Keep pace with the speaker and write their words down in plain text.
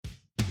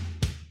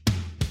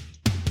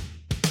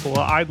Well,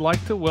 I'd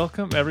like to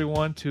welcome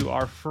everyone to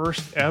our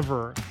first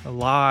ever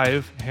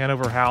live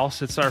Hanover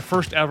House. It's our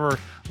first ever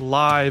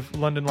live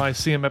London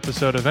Lyceum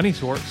episode of any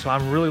sort, so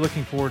I'm really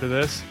looking forward to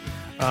this.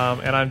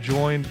 And I'm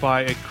joined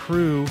by a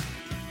crew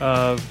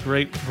of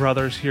great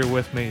brothers here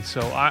with me. So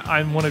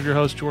I'm one of your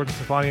hosts, Jordan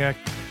Stefaniak,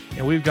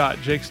 and we've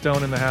got Jake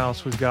Stone in the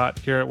house. We've got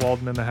Garrett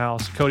Walden in the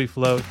house, Cody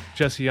Float,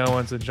 Jesse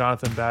Owens, and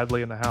Jonathan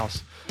Badley in the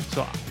house.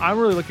 So I'm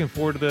really looking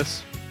forward to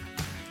this.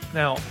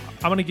 Now,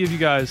 I'm going to give you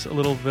guys a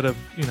little bit of,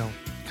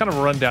 kind of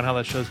a rundown how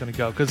that show is going to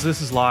go, because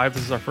this is live.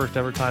 This is our first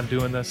ever time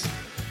doing this.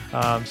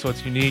 So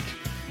it's unique.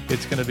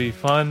 It's going to be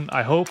fun,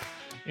 I hope.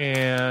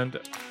 And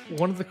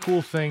one of the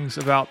cool things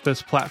about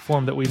this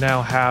platform that we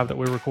now have that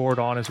we record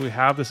on is we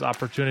have this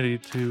opportunity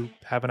to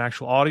have an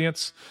actual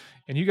audience,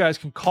 and you guys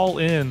can call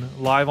in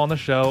live on the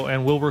show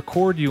and we'll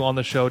record you on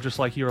the show just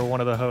like you are one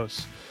of the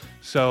hosts.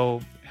 So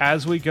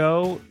as we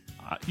go,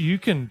 you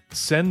can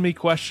send me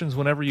questions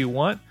whenever you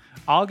want.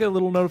 I'll get a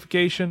little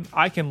notification.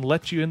 I can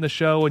let you in the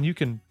show and you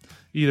can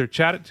either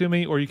chat it to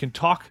me or you can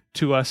talk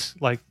to us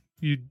like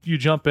you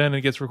jump in and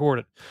it gets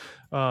recorded.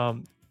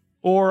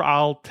 Or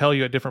I'll tell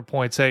you at different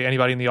points, hey,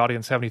 anybody in the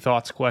audience have any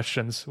thoughts,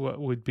 questions,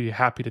 we'd be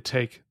happy to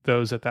take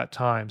those at that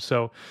time.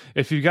 So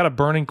if you've got a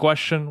burning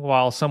question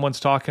while someone's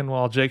talking,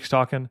 while Jake's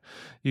talking,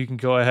 you can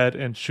go ahead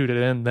and shoot it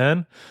in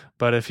then.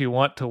 But if you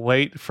want to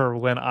wait for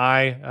when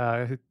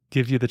I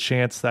give you the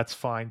chance, that's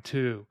fine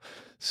too.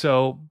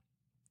 So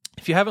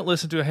if you haven't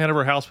listened to a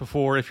Hanover House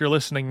before, if you're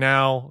listening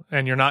now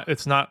and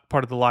it's not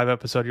part of the live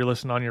episode, you're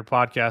listening on your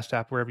podcast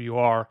app, wherever you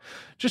are,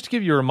 just to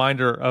give you a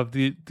reminder of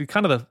the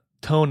kind of the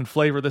tone and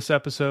flavor of this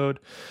episode.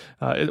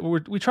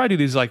 We try to do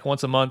these like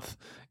once a month,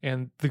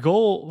 and the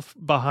goal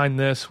behind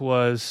this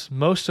was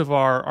most of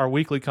our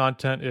weekly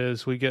content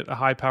is we get a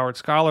high-powered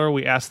scholar,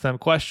 we ask them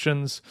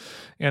questions,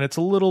 and it's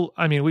a little,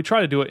 we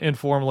try to do it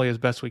informally as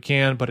best we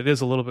can, but it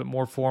is a little bit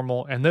more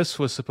formal, and this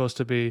was supposed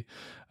to be,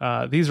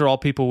 these are all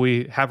people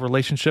we have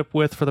relationship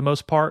with for the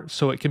most part,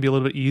 so it can be a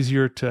little bit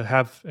easier to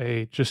have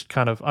a just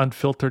kind of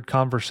unfiltered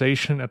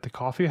conversation at the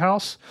coffee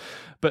house.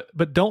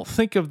 But don't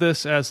think of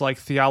this as like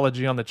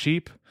theology on the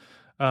cheap.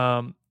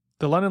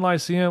 The London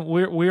Lyceum,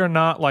 we are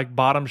not like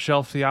bottom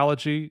shelf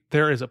theology.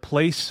 There is a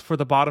place for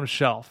the bottom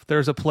shelf.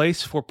 There's a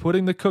place for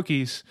putting the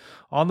cookies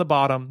on the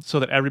bottom so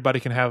that everybody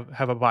can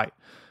have a bite.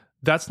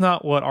 That's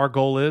not what our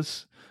goal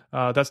is.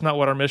 That's not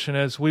what our mission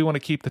is. We want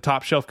to keep the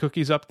top shelf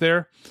cookies up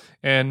there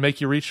and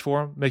make you reach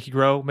for them, make you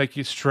grow, make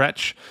you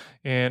stretch,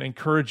 and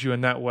encourage you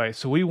in that way.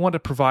 So we want to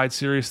provide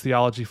serious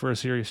theology for a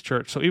serious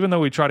church. So even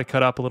though we try to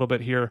cut up a little bit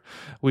here,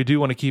 we do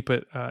want to keep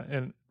it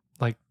in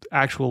like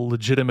actual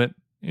legitimate,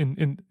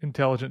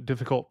 intelligent,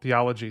 difficult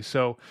theology.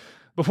 So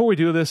before we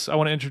do this, I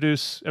want to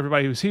introduce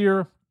everybody who's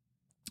here.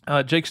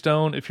 Jake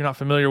Stone, if you're not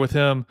familiar with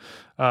him,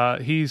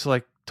 he's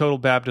like total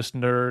Baptist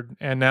nerd,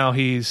 and now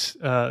he's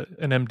an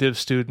MDiv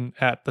student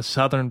at the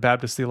Southern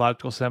Baptist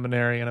Theological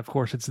Seminary, and of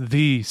course it's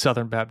the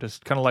Southern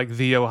Baptist, kind of like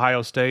the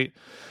Ohio State.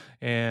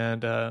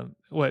 And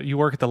you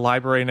work at the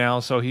library now,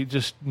 so he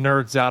just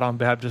nerds out on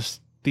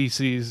Baptist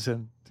theses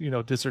and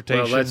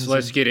dissertations. Well,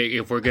 let's get it.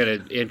 If we're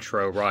going to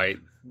intro right,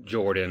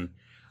 Jordan,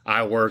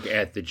 I work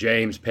at the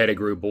James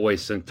Pettigrew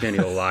Boys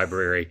Centennial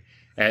Library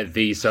at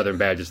the Southern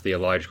Baptist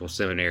Theological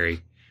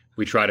Seminary.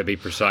 We try to be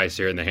precise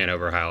here in the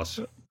Hanover House.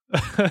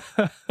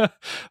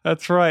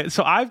 That's right.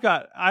 So I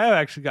have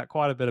actually got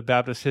quite a bit of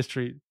Baptist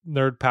history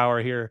nerd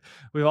power here.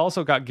 We've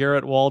also got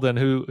Garrett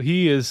Walden,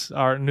 he is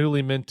our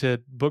newly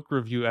minted book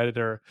review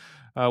editor,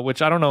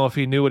 which I don't know if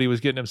he knew what he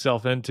was getting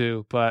himself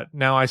into, but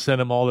now I send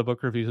him all the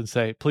book reviews and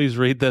say, please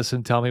read this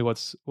and tell me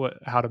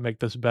how to make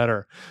this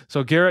better.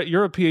 So Garrett,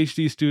 you're a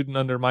PhD student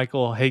under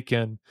Michael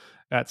Haken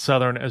at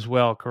Southern as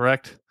well,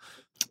 correct?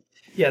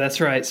 Yeah,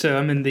 that's right. So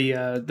I'm in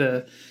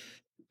the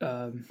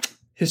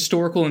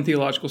historical and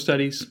theological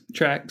studies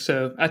track.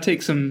 So I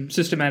take some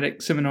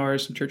systematic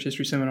seminars, some church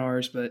history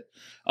seminars, but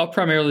I'll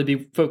primarily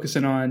be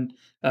focusing on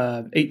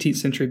 18th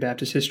century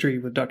Baptist history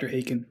with Dr.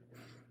 Haken.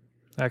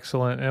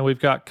 Excellent. And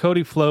we've got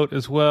Cody Float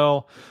as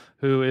well,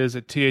 who is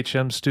a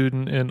THM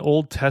student in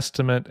Old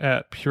Testament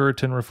at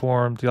Puritan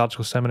Reformed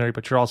Theological Seminary,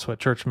 but you're also a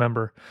church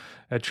member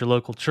at your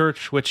local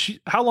church,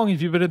 how long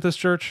have you been at this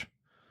church?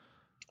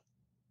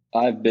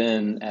 I've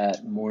been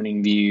at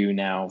Morning View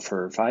now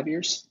for 5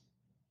 years.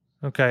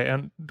 Okay,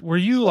 and were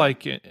you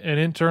like an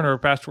intern or a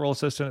pastoral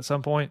assistant at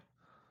some point?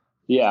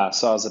 Yeah,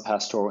 so I was a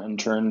pastoral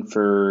intern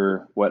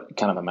for what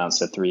kind of amounts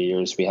to 3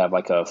 years. We have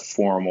like a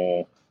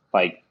formal,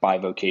 like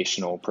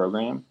bivocational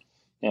program,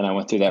 and I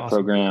went through that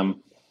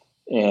program,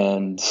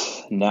 and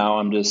now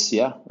I'm just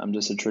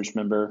a church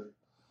member,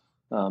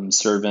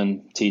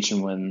 serving,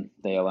 teaching when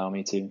they allow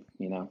me to,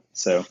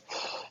 So,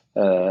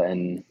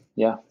 working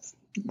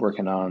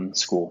on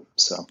school.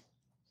 So,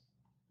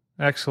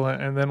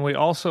 excellent. And then we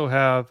also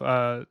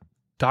have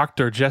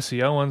Dr.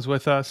 Jesse Owens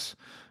with us,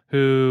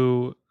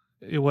 who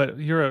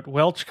you're at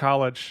Welch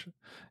College,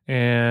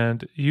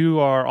 and you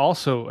are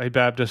also a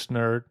Baptist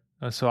nerd.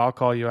 So I'll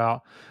call you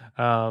out.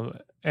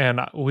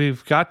 And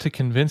we've got to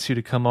convince you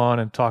to come on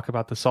and talk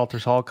about the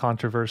Salters Hall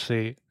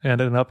controversy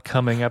and an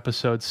upcoming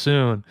episode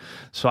soon.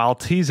 So I'll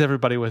tease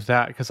everybody with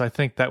that because I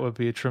think that would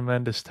be a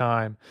tremendous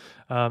time.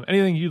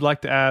 Anything you'd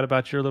like to add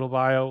about your little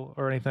bio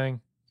or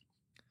anything?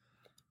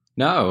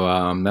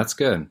 No, that's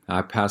good.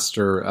 I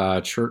pastor a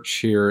church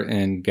here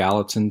in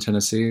Gallatin,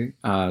 Tennessee,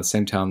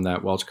 same town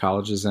that Welch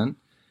College is in.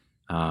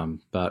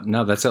 But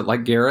no, that's it.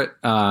 Like Garrett,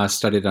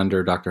 studied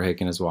under Dr.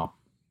 Haken as well.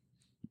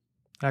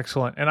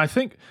 Excellent. And I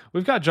think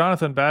we've got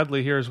Jonathan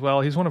Badley here as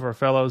well. He's one of our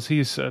fellows.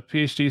 He's a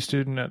PhD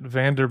student at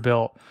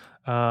Vanderbilt.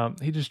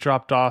 He just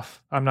dropped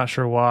off. I'm not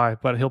sure why,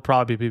 but he'll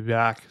probably be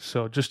back.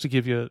 So just to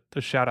give you a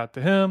shout out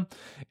to him.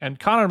 And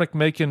Connor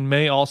McMakin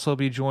may also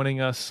be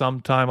joining us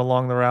sometime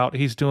along the route.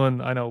 He's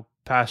doing, I know,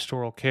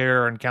 pastoral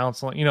care and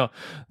counseling,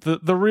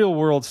 the real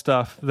world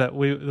stuff that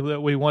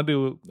we want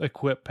to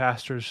equip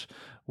pastors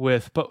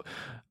with. But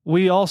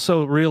we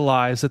also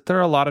realize that there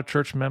are a lot of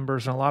church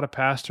members and a lot of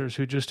pastors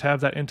who just have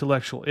that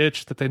intellectual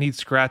itch that they need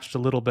scratched a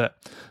little bit.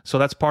 So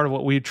that's part of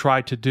what we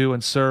try to do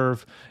and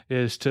serve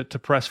is to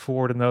press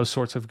forward in those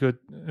sorts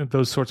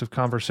of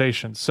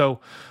conversations. So,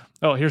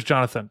 here's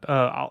Jonathan.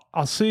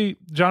 I'll see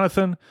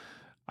Jonathan.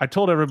 I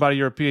told everybody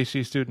you're a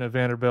PhD student at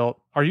Vanderbilt.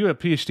 Are you a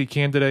PhD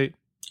candidate?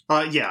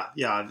 Yeah,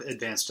 I've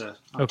advanced to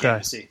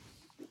candidacy.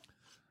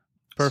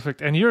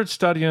 Perfect. And you're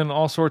studying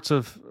all sorts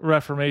of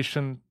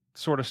Reformation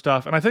sort of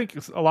stuff. And I think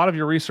a lot of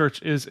your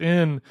research is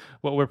in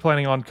what we're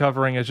planning on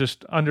covering is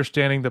just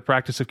understanding the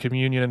practice of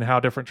communion and how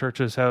different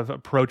churches have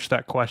approached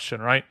that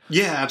question, right?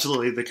 Yeah,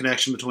 absolutely. The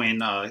connection between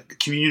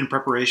communion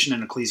preparation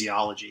and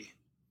ecclesiology.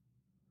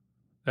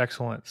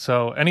 Excellent.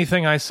 So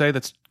anything I say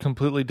that's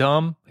completely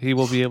dumb, he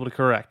will be able to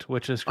correct,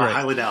 which is great. I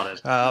highly doubt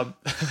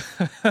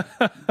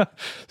it.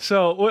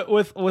 So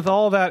with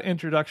all that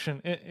introduction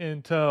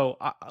in tow,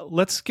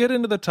 let's get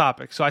into the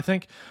topic. So I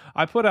think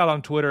I put out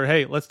on Twitter,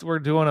 hey, we're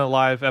doing a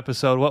live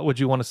episode. What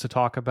would you want us to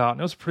talk about? And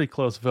it was a pretty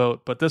close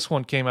vote, but this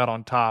one came out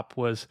on top,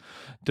 was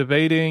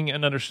debating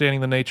and understanding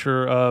the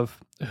nature of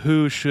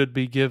who should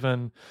be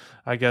given,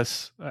 I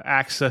guess,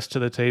 access to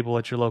the table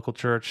at your local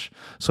church.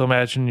 So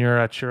imagine you're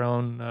at your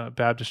own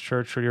Baptist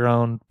church or your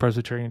own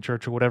Presbyterian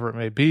church or whatever it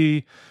may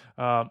be.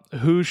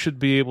 Who should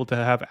be able to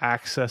have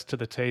access to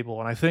the table?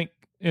 And I think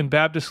in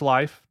Baptist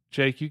life,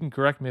 Jake, you can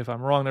correct me if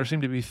I'm wrong, there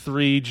seem to be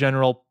three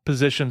general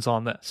positions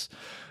on this,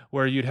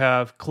 where you'd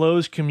have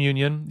closed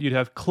communion, you'd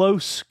have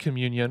close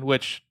communion,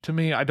 which to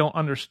me, I don't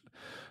understand.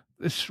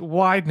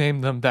 Why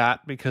name them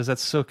that? Because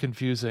that's so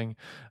confusing.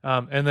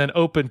 And then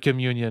open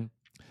communion.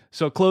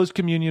 So closed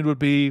communion would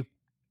be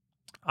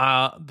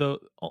the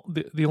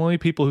only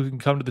people who can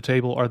come to the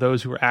table are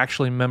those who are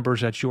actually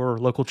members at your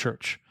local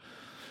church.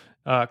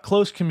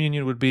 Closed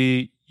communion would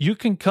be you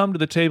can come to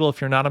the table if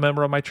you're not a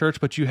member of my church,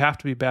 but you have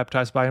to be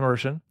baptized by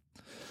immersion.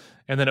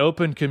 And then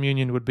open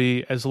communion would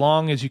be as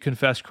long as you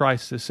confess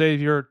Christ as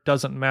Savior,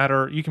 doesn't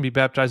matter. You can be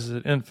baptized as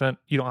an infant.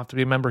 You don't have to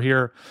be a member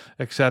here,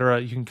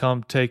 etc. You can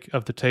come take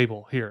of the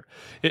table here.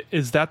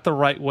 Is that the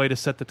right way to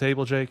set the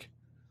table, Jake?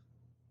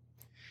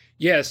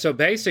 Yeah, so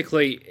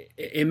basically,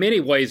 in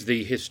many ways,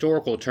 the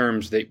historical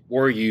terms that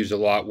were used a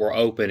lot were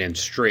open and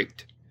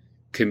strict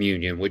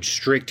communion, which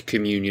strict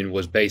communion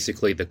was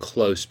basically the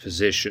close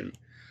position.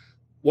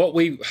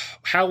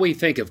 How we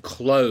think of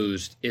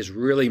closed is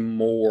really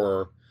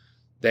more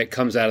that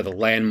comes out of the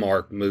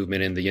landmark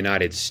movement in the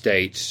United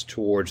States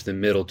towards the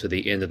middle to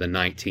the end of the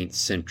 19th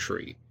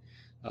century.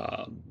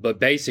 But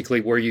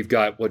basically where you've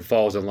got what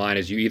falls in line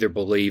is you either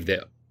believe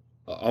that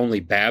only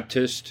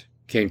Baptists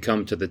can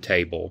come to the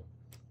table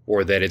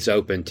or that it's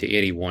open to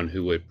anyone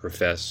who would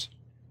profess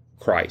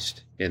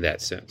Christ in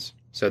that sense.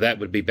 So that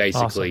would be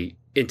basically, awesome.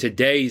 In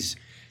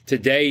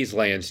today's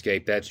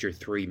landscape, that's your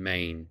three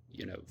main,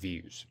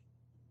 views.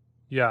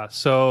 Yeah,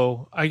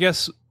 so I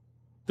guess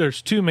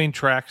there's two main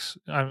tracks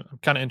I'm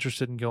kind of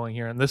interested in going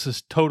here, and this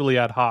is totally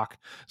ad hoc.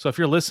 So if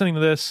you're listening to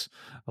this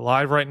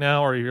live right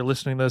now, or you're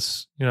listening to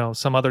this,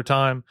 some other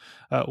time,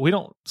 we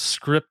don't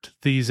script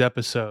these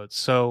episodes.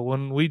 So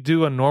when we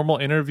do a normal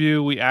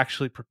interview, we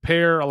actually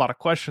prepare a lot of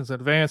questions in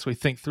advance. We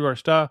think through our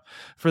stuff.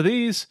 For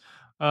these,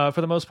 for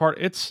the most part,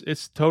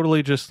 it's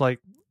totally just like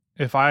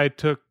if I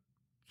took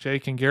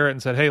Jake and Garrett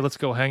and said, hey, let's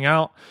go hang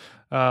out.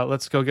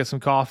 Let's go get some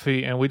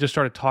coffee. And we just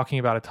started talking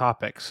about a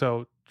topic.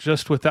 So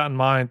just with that in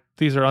mind,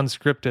 these are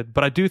unscripted,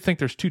 but I do think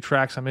there's two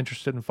tracks I'm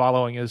interested in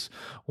following is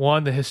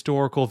one, the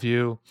historical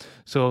view.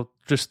 So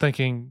just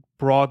thinking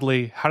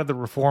broadly, how did the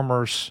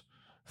reformers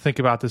think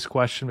about this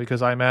question?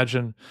 Because I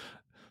imagine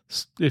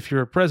if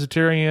you're a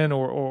Presbyterian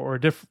or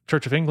a different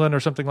Church of England or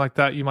something like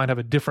that, you might have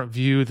a different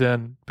view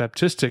than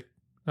Baptistic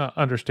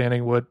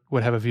understanding would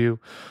have a view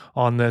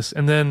on this.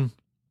 And then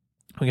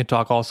we can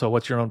talk also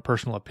what's your own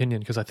personal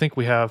opinion, because I think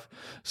we have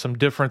some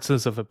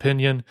differences of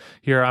opinion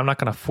here. I'm not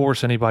going to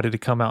force anybody to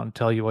come out and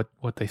tell you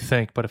what they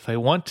think, but if they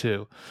want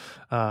to,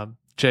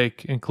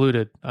 Jake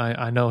included,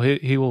 I know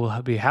he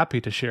will be happy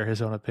to share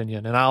his own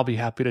opinion, and I'll be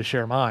happy to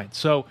share mine.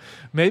 So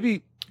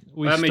maybe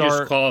Let me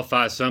just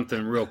qualify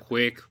something real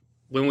quick.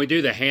 When we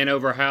do the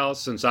Hanover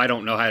House, since I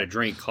don't know how to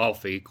drink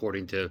coffee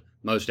according to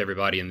most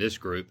everybody in this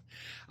group.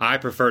 I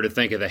prefer to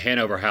think of the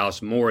Hanover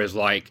House more as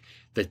like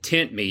the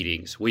tent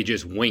meetings. We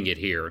just wing it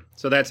here.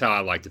 So that's how I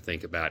like to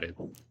think about it.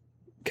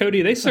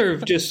 Cody, they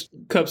serve just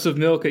cups of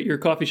milk at your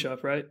coffee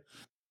shop, right?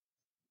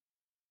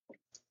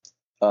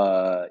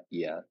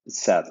 Yeah,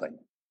 sadly.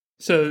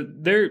 So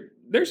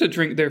there's a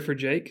drink there for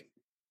Jake.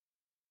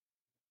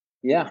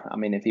 Yeah, I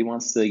mean, if he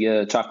wants to get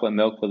a chocolate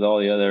milk with all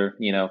the other,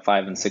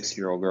 5 and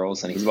 6-year-old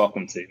girls, then he's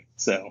welcome to.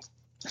 So,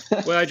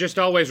 well, I just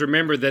always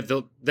remember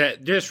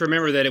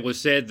that it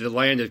was said the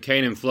land of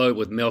Canaan flowed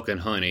with milk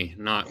and honey,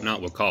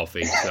 not with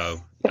coffee.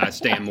 So I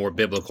stand more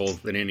biblical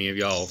than any of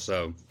y'all.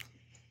 So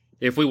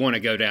if we want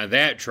to go down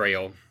that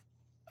trail,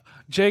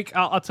 Jake,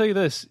 I'll tell you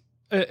this.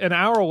 An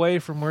hour away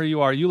from where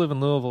you are, you live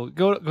in Louisville.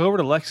 Go over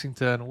to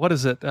Lexington. What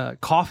is it?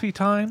 Coffee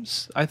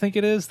Times, I think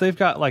it is. They've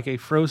got like a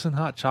frozen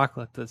hot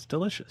chocolate that's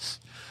delicious.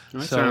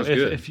 That so sounds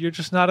good. If you're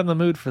just not in the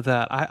mood for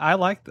that, I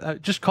like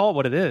just call it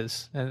what it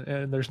is,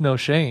 and there's no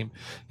shame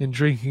in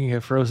drinking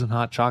a frozen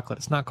hot chocolate.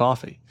 It's not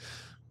coffee.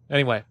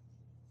 Anyway,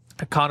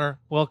 Connor,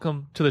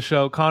 welcome to the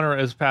show. Connor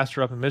is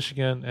pastor up in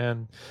Michigan,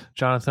 and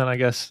Jonathan, I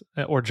guess,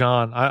 or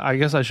John. I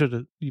guess I should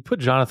have. You put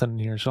Jonathan in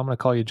here, so I'm going to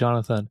call you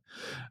Jonathan.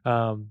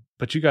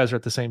 But you guys are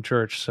at the same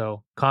church,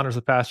 so Connor's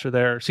the pastor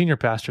there, senior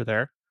pastor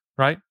there,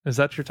 right? Is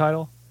that your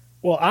title?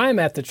 Well, I'm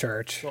at the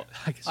church. Well,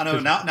 I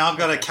know. Now I've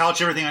got to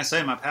couch everything I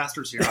say. My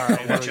pastor's here. All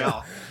right, watch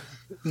out.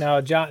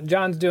 No,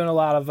 John's doing a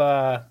lot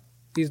of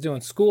he's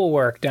doing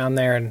schoolwork down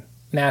there in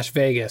Nash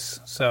Vegas,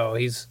 so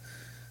he's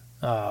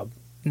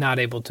not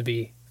able to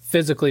be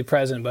physically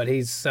present, but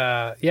he's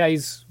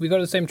we go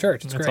to the same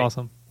church. It's That's great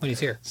awesome when he's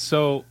here.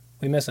 So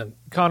We miss him.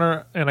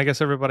 Connor, and I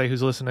guess everybody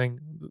who's listening,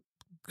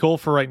 goal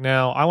for right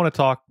now, I want to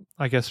talk,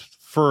 I guess,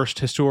 first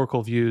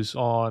historical views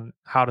on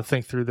how to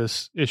think through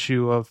this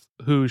issue of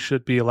who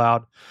should be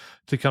allowed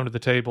to come to the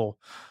table.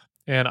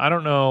 And I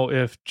don't know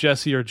if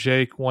Jesse or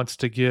Jake wants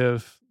to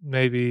give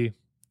maybe,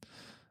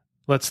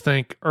 let's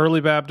think early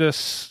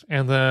Baptists,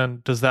 and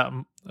then does that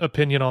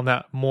opinion on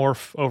that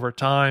morph over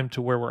time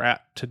to where we're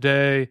at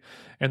today?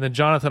 And then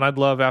Jonathan, I'd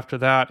love after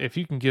that if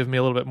you can give me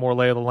a little bit more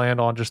lay of the land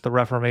on just the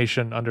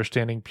Reformation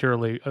understanding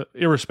purely,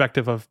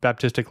 irrespective of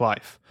Baptistic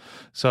life.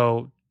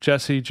 So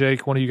Jesse,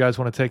 Jake, one of you guys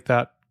want to take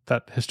that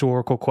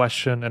historical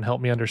question and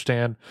help me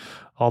understand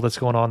all that's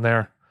going on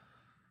there?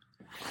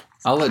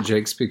 I'll let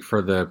Jake speak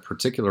for the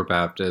particular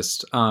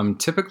Baptist.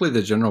 Typically,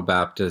 the General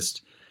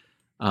Baptist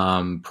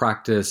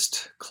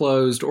practiced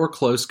closed or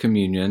close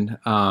communion,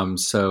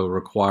 so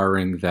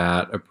requiring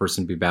that a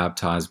person be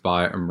baptized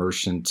by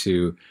immersion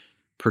to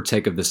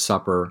partake of the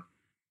supper.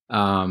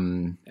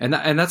 And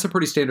that's a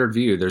pretty standard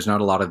view. There's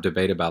not a lot of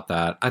debate about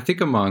that. I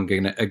think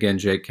again,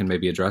 Jake can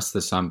maybe address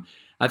this some.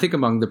 I think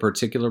among the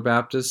particular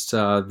Baptists,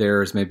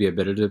 there's maybe a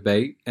bit of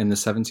debate in the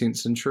 17th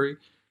century.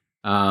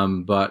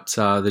 But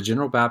the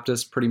General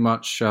Baptist pretty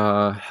much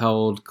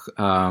held,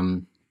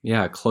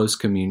 close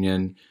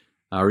communion,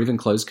 or even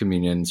closed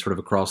communion sort of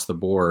across the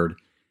board.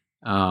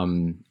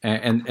 And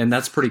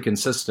that's pretty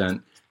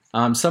consistent.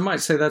 Some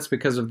might say that's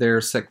because of their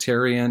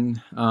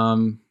sectarian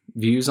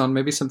views on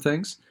maybe some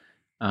things.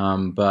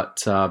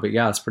 But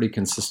yeah, it's pretty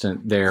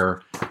consistent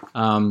there.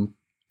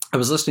 I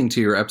was listening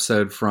to your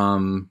episode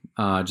from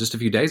just a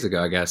few days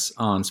ago, I guess,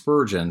 on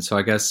Spurgeon. So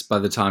I guess by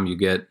the time you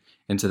get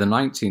into the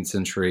 19th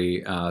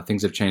century,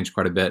 things have changed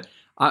quite a bit.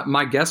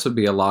 My guess would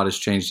be a lot has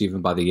changed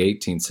even by the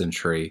 18th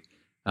century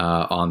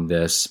on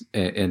this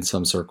in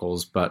some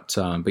circles. But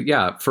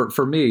yeah,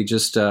 for me,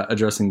 just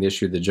addressing the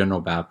issue of the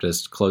General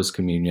Baptist closed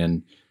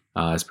communion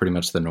is pretty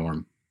much the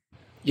norm.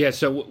 Yeah,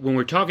 so when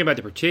we're talking about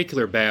the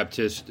particular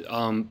Baptist,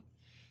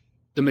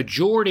 the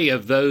majority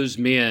of those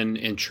men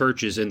in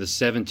churches in the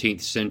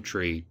 17th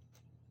century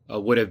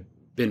would have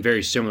been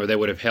very similar. They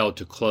would have held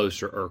to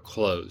close or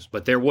closed.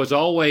 But there was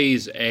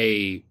always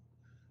a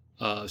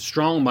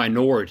strong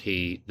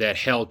minority that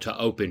held to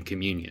open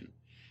communion.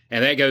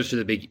 And that goes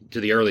to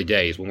the early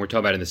days when we're talking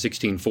about in the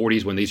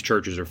 1640s when these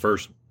churches are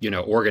first,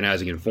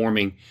 organizing and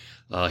forming.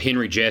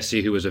 Henry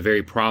Jesse, who was a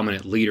very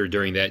prominent leader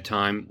during that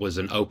time, was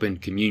an open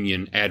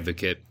communion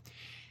advocate.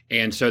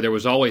 And so there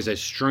was always a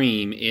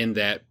stream in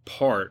that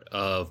part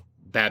of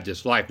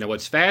Baptist life. Now,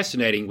 what's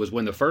fascinating was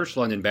when the first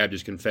London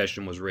Baptist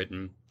Confession was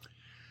written,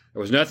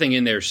 there was nothing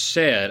in there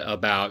said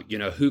about,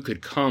 who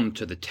could come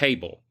to the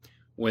table.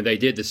 When they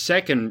did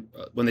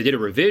a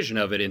revision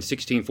of it in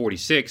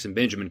 1646, and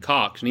Benjamin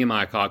Cox,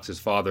 Nehemiah Cox's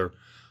father,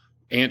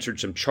 answered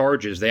some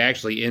charges, they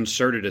actually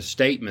inserted a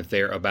statement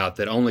there about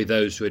that only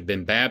those who had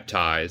been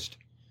baptized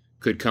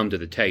could come to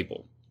the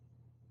table.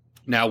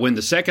 Now, when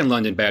the Second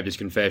London Baptist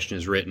Confession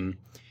is written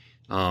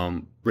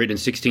in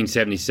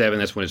 1677,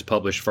 that's when it's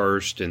published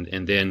first, and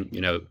then,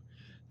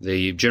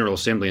 the General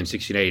Assembly in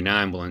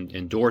 1689 will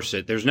endorse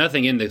it. There's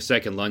nothing in the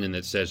Second London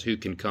that says who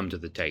can come to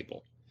the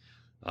table.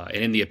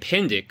 And in the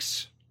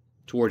appendix,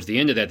 towards the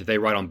end of that they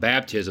write on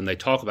baptism, they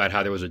talk about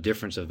how there was a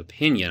difference of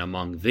opinion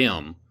among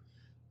them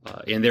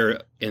in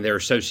their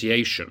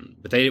association.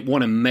 But they didn't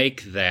want to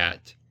make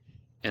that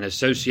an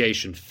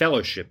association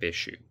fellowship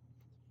issue.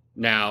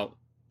 Now,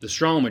 the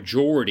strong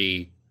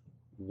majority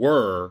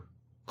were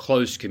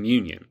close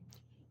communion.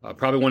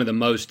 probably one of the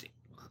most,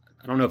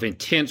 I don't know if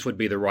intense would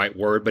be the right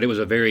word, but it was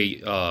a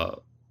very,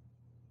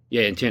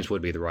 intense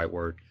would be the right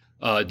word,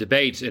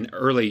 debates in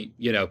early,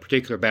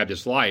 particular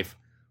Baptist life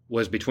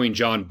was between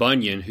John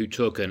Bunyan, who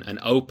took an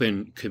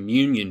open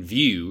communion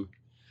view,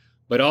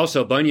 but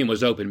also Bunyan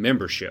was open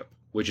membership,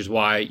 which is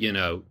why,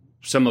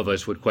 some of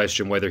us would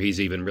question whether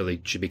he's even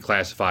really should be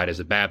classified as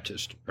a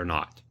Baptist or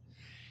not.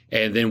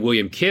 And then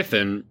William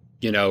Kiffin,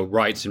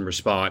 writes in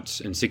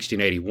response in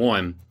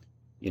 1681,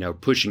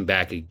 pushing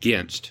back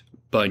against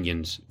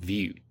Bunyan's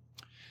view.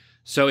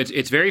 So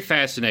it's very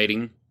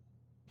fascinating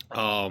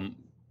that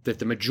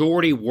the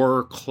majority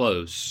were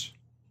close.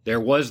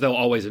 There was, though,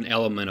 always an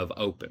element of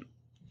open.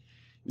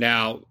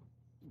 Now,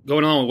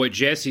 going on with what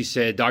Jesse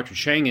said, Dr.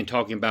 Changan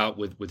talking about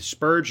with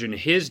Spurgeon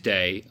his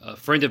day, a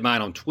friend of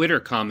mine on Twitter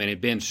commented,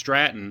 Ben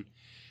Stratton,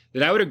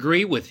 that I would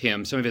agree with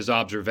him, some of his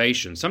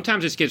observations.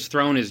 Sometimes this gets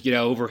thrown as,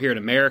 over here in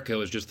America, it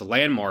was just the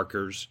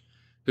landmarkers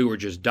who were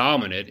just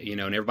dominant, and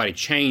everybody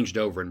changed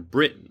over in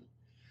Britain.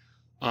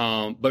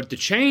 But the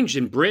change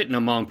in Britain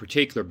among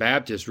particular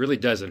Baptists really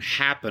doesn't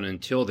happen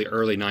until the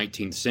early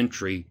 19th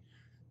century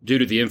due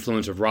to the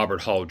influence of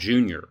Robert Hall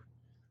Jr.,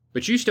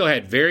 but you still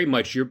had very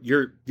much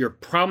your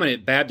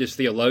prominent Baptist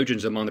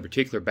theologians among the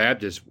particular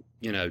Baptists,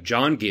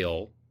 John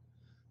Gill,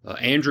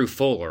 Andrew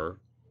Fuller,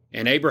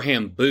 and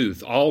Abraham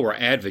Booth, all were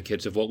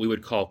advocates of what we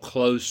would call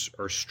close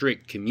or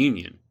strict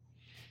communion.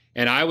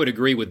 And I would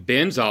agree with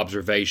Ben's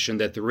observation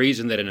that the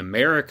reason that in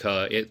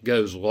America it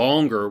goes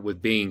longer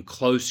with being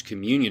close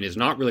communion is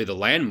not really the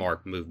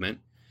landmark movement,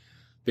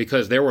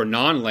 because there were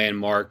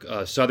non-landmark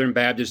Southern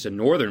Baptists and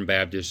Northern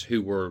Baptists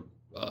who were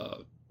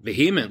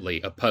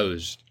vehemently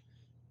opposed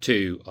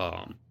to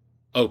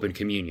open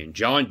communion.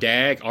 John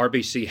Dagg,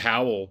 RBC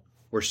Howell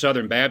were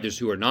Southern Baptists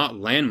who were not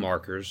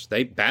landmarkers.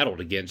 They battled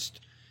against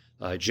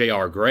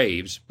J.R.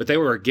 Graves, but they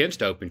were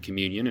against open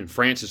communion, and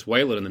Francis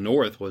Wayland in the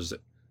North was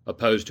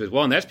opposed to it as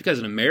well. And that's because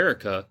in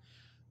America,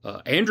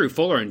 Andrew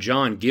Fuller and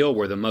John Gill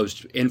were the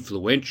most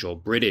influential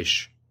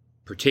British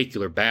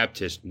particular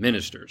Baptist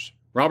ministers.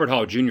 Robert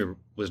Hall Jr.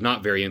 was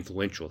not very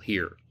influential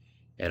here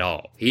at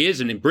all. He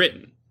isn't in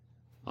Britain.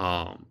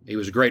 He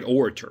was a great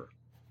orator,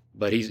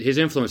 but his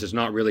influence is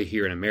not really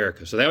here in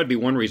America. So that would be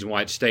one reason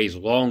why it stays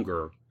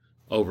longer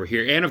over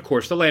here. And, of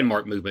course, the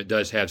landmark movement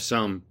does have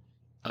some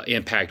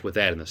impact with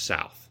that in the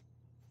South.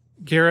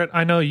 Garrett,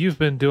 I know you've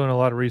been doing a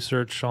lot of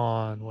research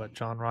on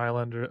John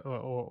Ryland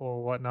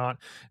or whatnot.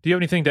 Do you have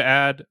anything to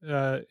add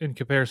in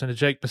comparison to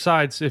Jake,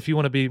 besides if you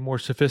want to be more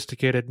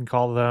sophisticated and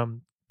call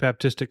them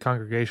Baptistic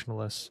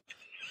Congregationalists?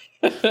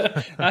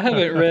 I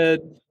haven't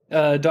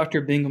read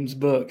Dr. Bingham's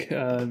book,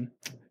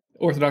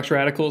 Orthodox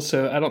Radicals,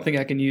 so I don't think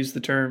I can use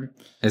the term.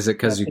 Is it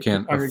because you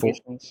can't afford,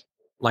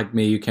 like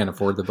me, you can't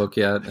afford the book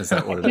yet? Is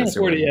that what it is? I can't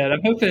afford it yet.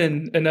 I'm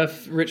hoping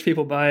enough rich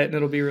people buy it and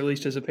it'll be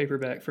released as a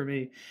paperback for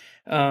me.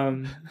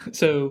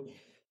 So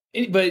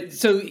in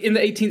the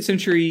 18th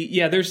century,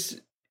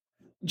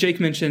 Jake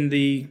mentioned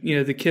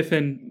the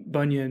Kiffin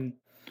Bunyan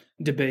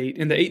debate.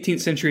 In the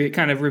 18th century, it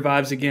kind of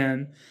revives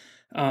again.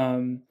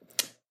 John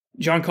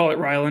Collett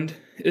Ryland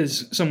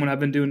is someone I've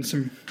been doing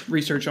some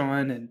research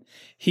on, and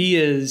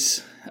he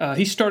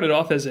started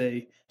off as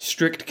a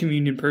strict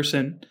communion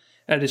person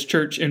at his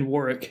church in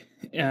Warwick,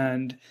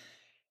 and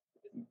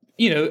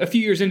a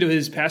few years into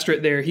his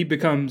pastorate there, he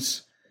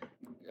becomes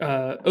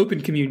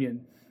open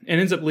communion and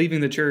ends up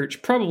leaving the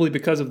church, probably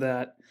because of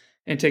that,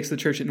 and takes the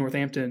church at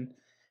Northampton.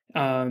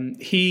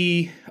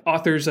 He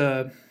authors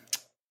a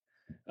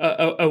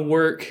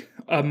work,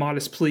 A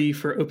Modest Plea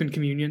for Open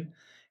Communion,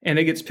 and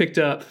it gets picked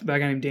up by a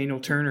guy named Daniel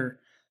Turner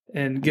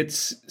and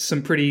gets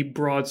some pretty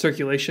broad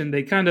circulation.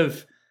 They kind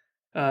of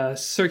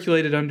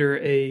circulated under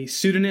a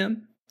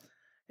pseudonym.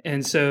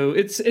 And so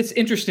it's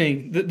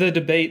interesting, the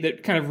debate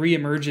that kind of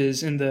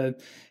reemerges in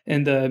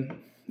the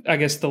I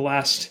guess the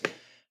last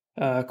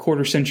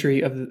quarter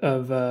century of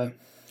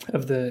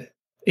the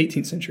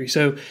 18th century.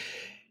 So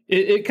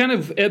it kind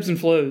of ebbs and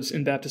flows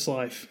in Baptist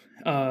life.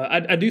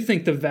 I do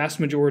think the vast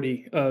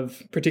majority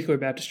of particular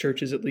Baptist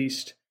churches, at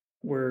least,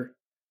 were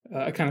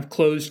a kind of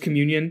closed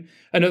communion.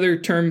 Another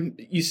term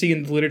you see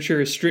in the literature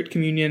is strict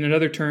communion.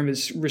 Another term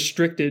is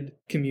restricted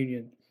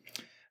communion.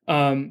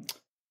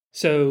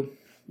 So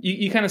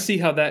you kind of see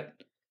how that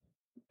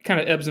kind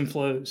of ebbs and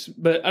flows.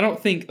 But I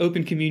don't think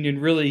open communion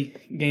really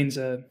gains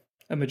a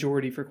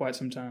majority for quite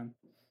some time.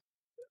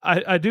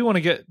 I do want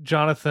to get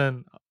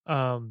Jonathan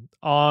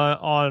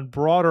on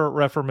broader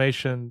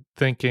Reformation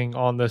thinking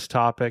on this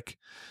topic.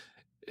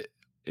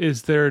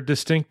 Is there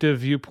distinctive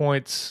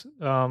viewpoints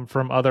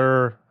from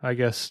other, I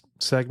guess,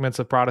 segments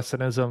of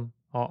Protestantism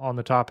on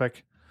the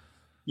topic?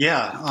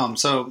 Yeah.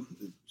 So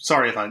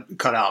sorry if I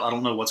cut out. I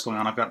don't know what's going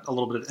on. I've got a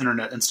little bit of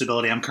internet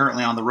instability. I'm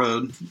currently on the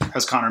road,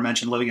 as Connor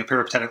mentioned, living a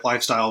peripatetic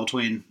lifestyle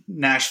between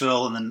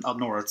Nashville and then up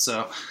north.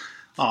 So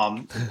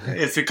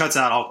if it cuts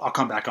out, I'll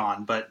come back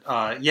on. But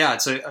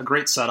it's a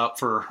great setup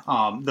for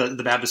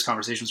the Baptist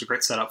conversation is a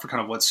great setup for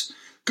kind of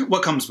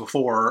what comes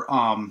before.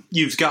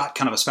 You've got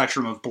kind of a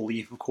spectrum of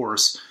belief, of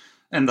course,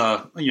 and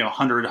the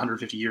 100,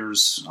 150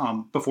 years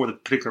before the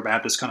particular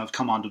Baptists kind of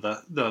come onto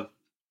the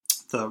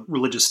the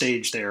religious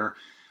stage there.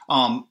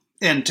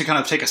 And to kind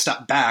of take a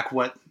step back,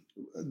 what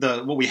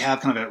we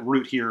have kind of at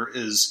root here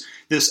is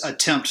this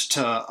attempt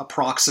to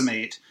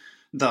approximate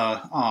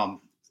the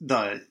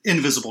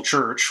invisible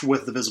church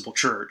with the visible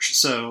church.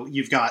 So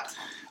you've got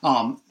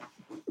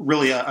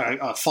really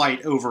a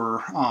fight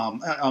over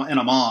and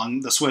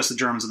among the Swiss, the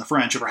Germans, and the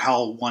French over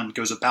how one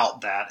goes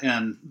about that.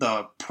 And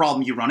the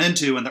problem you run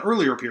into in the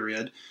earlier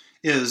period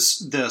is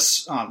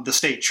this the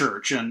state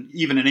church, and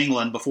even in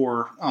England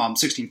before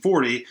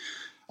 1640.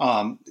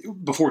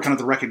 Before kind of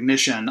the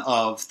recognition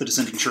of the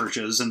dissenting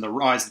churches and the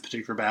rise of the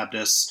particular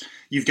Baptists,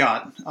 you've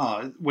got,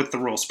 with the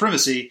royal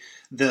supremacy,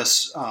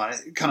 this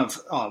kind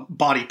of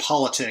body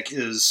politic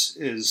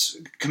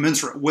is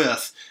commensurate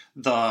with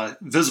the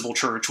visible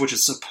church, which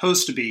is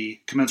supposed to be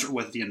commensurate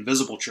with the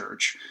invisible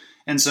church.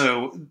 And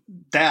so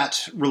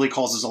that really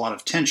causes a lot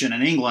of tension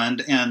in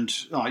England and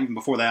even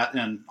before that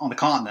and on the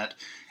continent.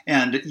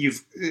 And you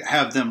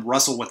have them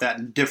wrestle with that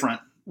in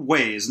different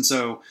ways. And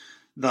so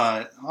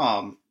the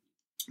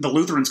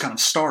Lutherans kind of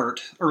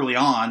start early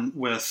on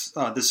with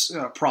this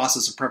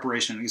process of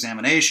preparation and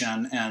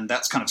examination, and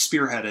that's kind of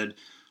spearheaded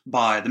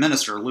by the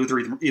minister. Luther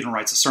even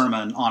writes a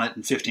sermon on it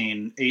in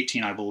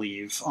 1518, I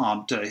believe,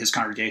 to his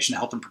congregation to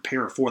help them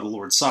prepare for the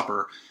Lord's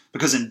Supper,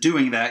 because in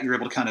doing that, you're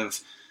able to kind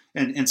of,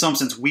 in some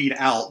sense, weed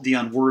out the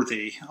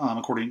unworthy,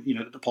 according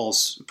to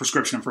Paul's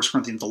prescription in 1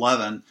 Corinthians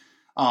 11.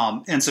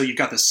 And so you've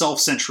got this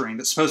self-censoring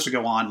that's supposed to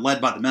go on,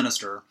 led by the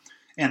minister.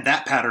 And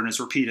that pattern is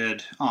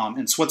repeated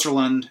in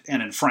Switzerland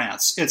and in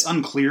France. It's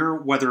unclear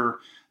whether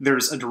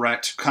there's a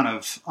direct kind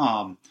of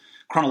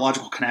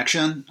chronological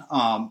connection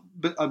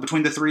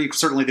between the three.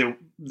 Certainly,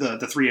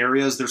 the three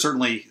areas. There's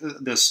certainly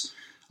this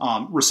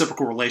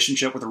reciprocal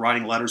relationship with the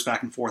writing letters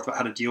back and forth about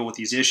how to deal with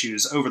these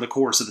issues over the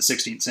course of the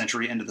 16th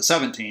century into the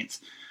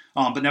 17th.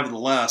 But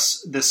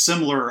nevertheless, this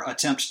similar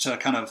attempt to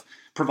kind of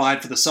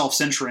provide for the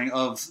self-censoring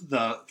of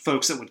the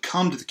folks that would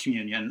come to the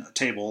communion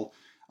table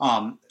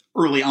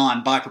early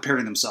on by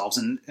preparing themselves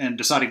and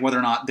deciding whether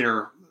or not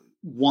they're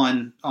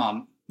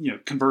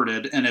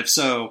converted, and if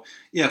so,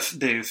 if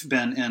they've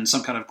been in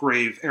some kind of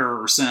grave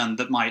error or sin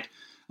that might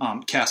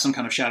cast some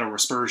kind of shadow or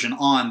aspersion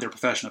on their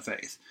profession of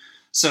faith.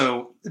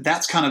 So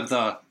that's kind of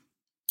the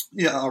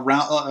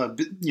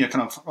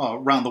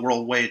around the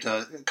world way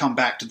to come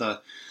back to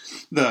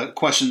the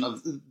question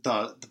of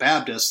the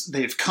Baptists.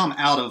 They've come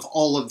out of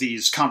all of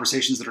these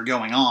conversations that are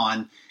going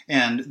on,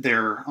 and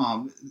they're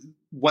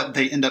what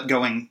they end up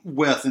going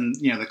with, and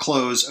the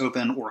close,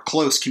 open, or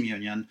close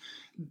communion.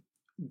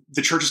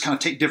 The churches kind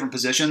of take different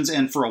positions,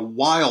 and for a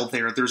while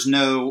there's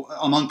no,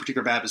 among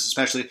particular Baptists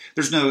especially,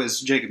 there's no, as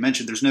Jacob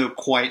mentioned, there's no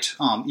quite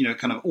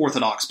kind of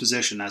orthodox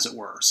position, as it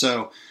were.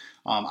 So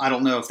I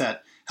don't know if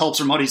that helps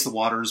or muddies the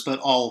waters, but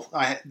all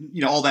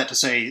that to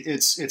say,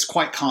 it's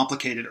quite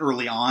complicated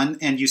early on,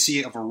 and you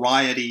see a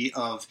variety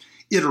of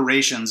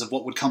iterations of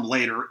what would come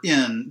later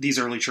in these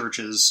early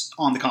churches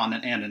on the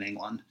continent and in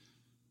England.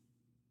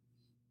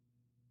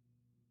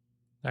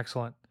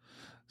 Excellent.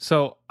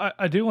 So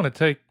I do want to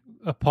take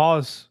a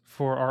pause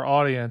for our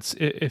audience.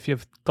 If you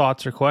have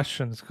thoughts or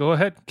questions, go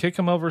ahead, kick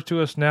them over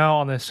to us now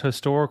on this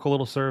historical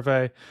little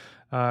survey,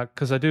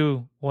 because I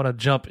do want to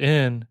jump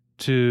in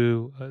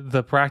to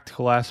the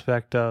practical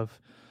aspect of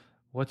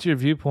what's your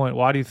viewpoint?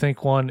 Why do you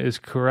think one is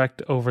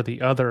correct over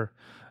the other?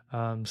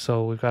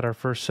 So we've got our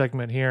first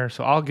segment here.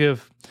 So I'll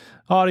give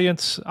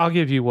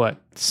you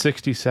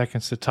 60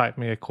 seconds to type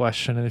me a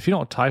question. And if you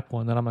don't type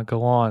one, then I'm going to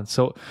go on.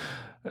 So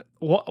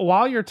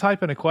while you're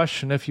typing a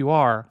question, if you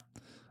are,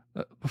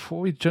 before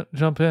we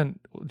jump in,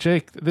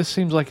 Jake, this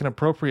seems like an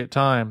appropriate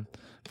time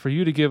for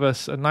you to give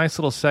us a nice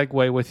little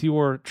segue with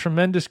your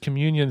tremendous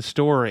communion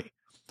story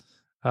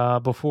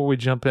before we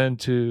jump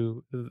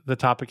into the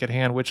topic at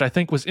hand, which I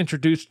think was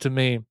introduced to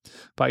me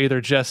by either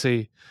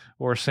Jesse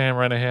or Sam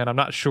Renahan. I'm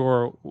not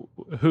sure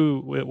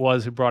who it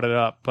was who brought it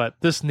up, but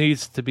this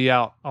needs to be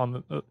out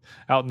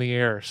in the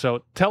air.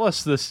 So tell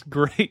us this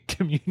great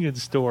communion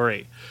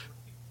story.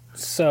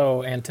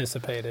 So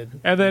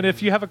anticipated. And then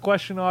if you have a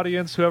question,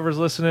 audience, whoever's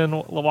listening,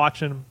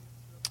 watching,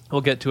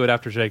 we'll get to it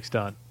after Jake's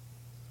done.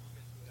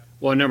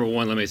 Well, number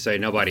one, let me say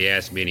nobody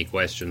asked me any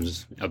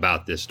questions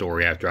about this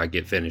story after I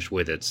get finished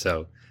with it,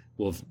 so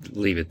we'll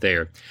leave it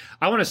there.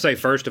 I want to say,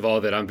 first of all,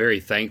 that I'm very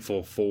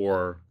thankful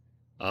for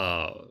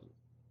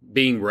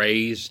being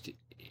raised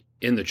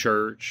in the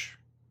church,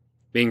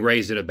 being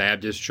raised in a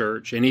Baptist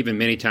church, and even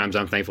many times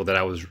I'm thankful that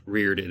I was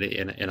reared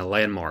in a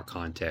landmark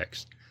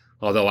context.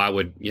 Although I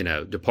would,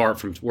 depart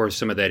from where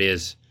some of that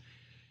is,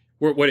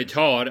 what it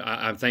taught,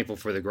 I'm thankful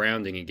for the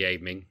grounding it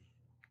gave me.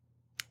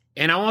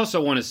 And I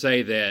also want to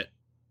say that,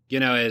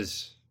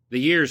 as the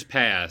years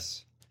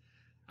pass,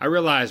 I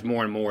realize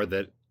more and more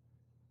that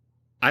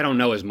I don't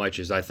know as much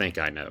as I think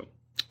I know.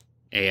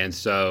 And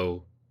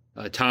so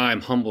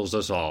time humbles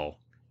us all,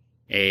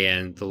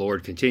 and the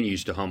Lord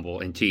continues to humble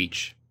and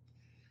teach.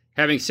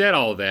 Having said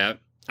all of that,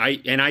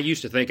 I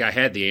used to think I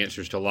had the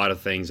answers to a lot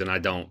of things, and I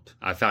don't.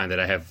 I find that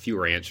I have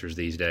fewer answers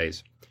these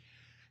days.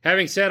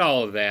 Having said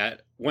all of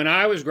that, when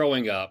I was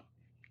growing up,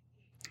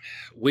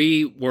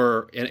 we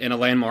were in a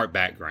landmark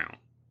background.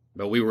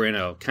 but we were in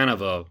a kind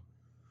of a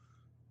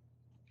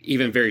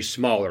even very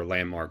smaller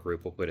landmark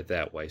group, we'll put it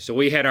that way. So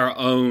we had our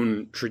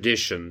own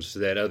traditions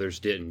that others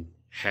didn't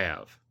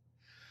have.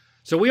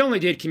 So we only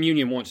did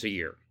communion once a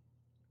year.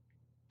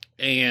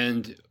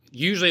 And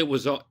usually it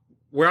was,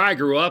 where I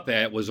grew up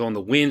at was on the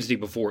Wednesday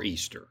before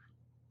Easter.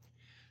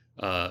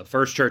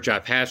 First church I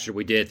pastored,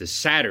 we did it the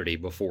Saturday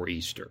before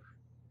Easter.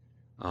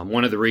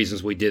 One of the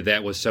reasons we did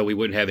that was so we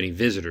wouldn't have any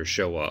visitors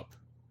show up,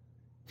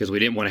 because we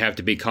didn't want to have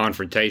to be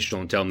confrontational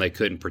and tell them they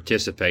couldn't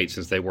participate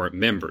since they weren't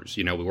members.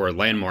 You know, we were a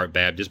landmark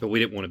Baptist, but we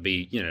didn't want to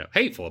be,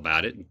 hateful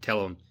about it and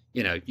tell them,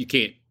 you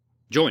can't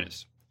join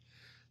us.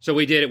 So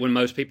we did it when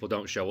most people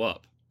don't show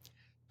up,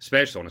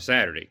 especially on a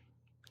Saturday.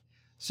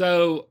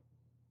 So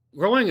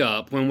growing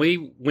up, when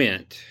we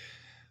went,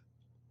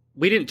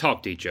 we didn't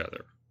talk to each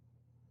other.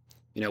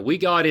 We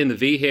got in the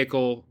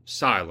vehicle,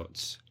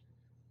 silence.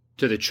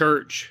 To the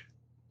church,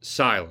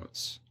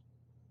 silence.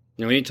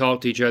 We didn't talk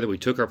to each other. We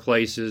took our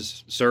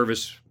places.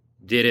 Service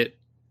did it.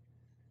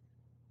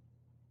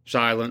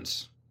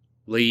 Silence.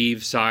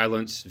 Leave,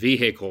 silence.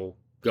 Vehicle,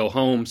 go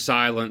home,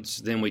 silence.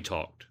 Then we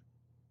talked.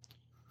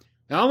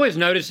 I always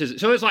noticed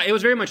so it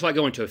was very much like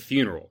going to a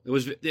funeral. It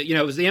was,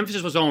 the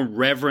emphasis was on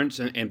reverence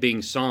and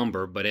being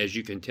somber, but as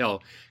you can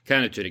tell,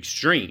 kind of to an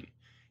extreme.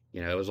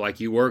 It was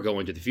like you were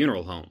going to the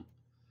funeral home.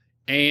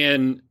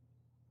 And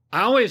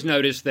I always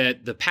noticed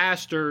that the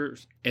pastor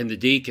and the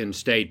deacon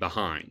stayed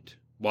behind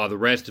while the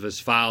rest of us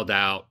filed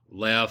out,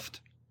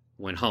 left,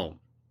 went home.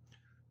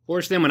 Of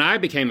course, then when I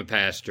became a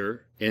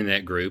pastor in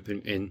that group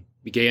and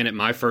began at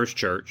my first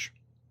church,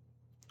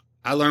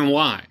 I learned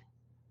why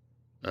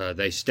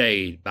they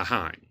stayed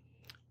behind.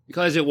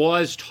 Because it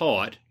was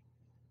taught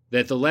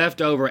that the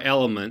leftover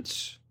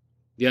elements,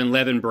 the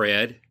unleavened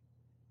bread,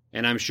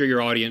 and I'm sure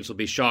your audience will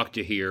be shocked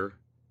to hear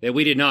that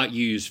we did not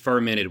use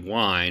fermented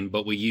wine,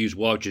 but we used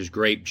Welch's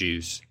grape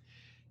juice,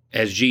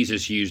 as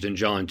Jesus used in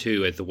John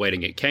 2 at the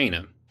wedding at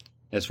Cana.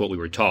 That's what we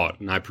were taught,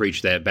 and I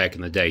preached that back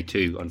in the day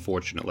too,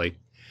 unfortunately.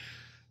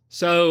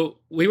 So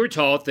we were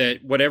taught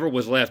that whatever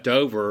was left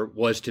over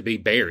was to be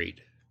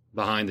buried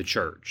behind the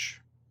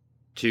church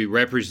to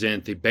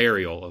represent the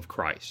burial of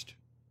Christ.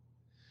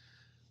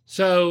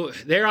 So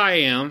there I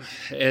am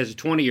as a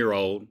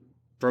 20-year-old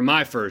for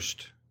my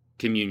first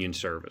communion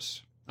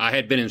service. I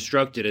had been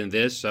instructed in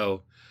this,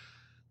 so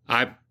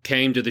I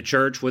came to the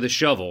church with a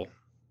shovel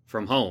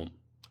from home.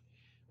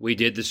 We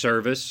did the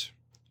service,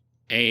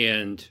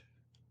 and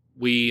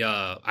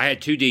I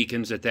had two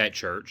deacons at that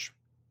church.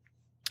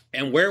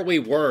 And where we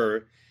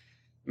were,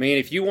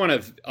 if you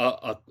want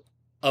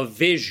a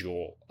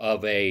visual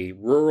of a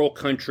rural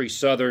country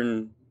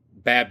Southern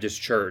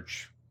Baptist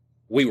church,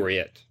 we were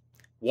it.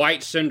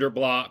 White cinder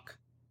block,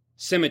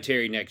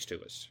 cemetery next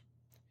to us.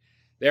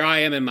 There I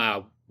am in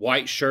my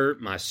white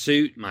shirt, my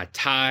suit, my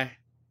tie,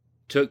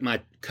 took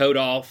my coat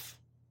off,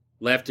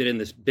 left it in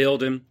this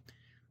building.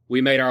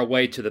 We made our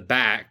way to the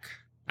back,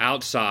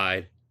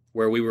 outside,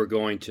 where we were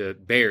going to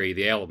bury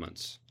the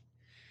elements.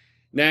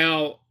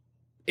 Now,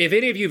 if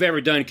any of you have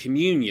ever done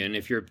communion,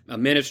 if you're a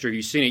minister,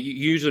 you've seen it, you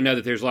usually know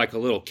that there's like a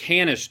little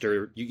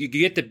canister. You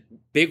get the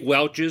big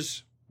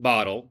Welch's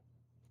bottle,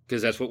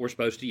 because that's what we're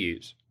supposed to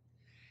use.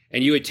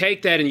 And you would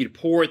take that and you'd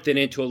pour it then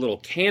into a little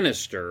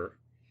canister,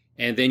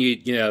 and then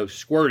you'd,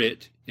 squirt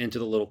it into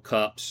the little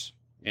cups,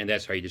 and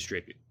that's how you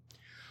distribute.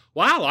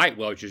 Well, I like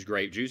Welch's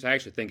grape juice. I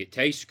actually think it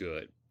tastes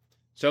good.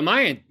 So and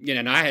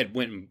I had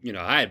went and,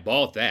 I had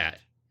bought that.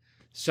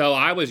 So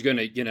I was going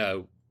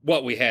to,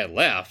 what we had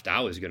left, I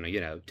was going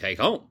to, take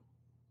home.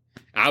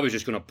 I was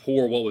just going to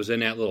pour what was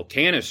in that little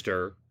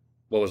canister,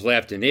 what was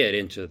left in it,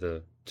 into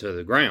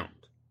the ground.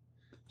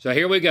 So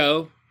here we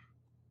go.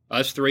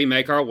 Us three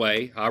make our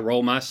way. I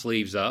roll my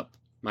sleeves up,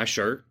 my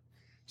shirt,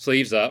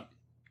 sleeves up.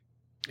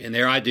 And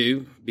there I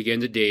do, begin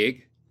to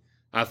dig.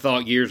 I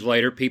thought years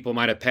later people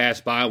might have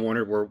passed by and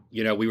wondered where,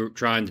 we were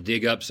trying to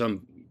dig up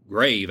some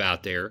grave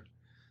out there,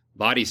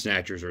 body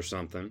snatchers or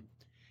something.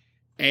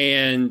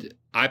 And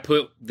I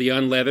put the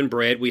unleavened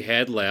bread we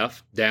had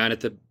left down at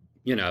the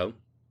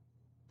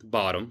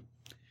bottom.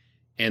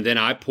 And then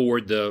I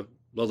poured the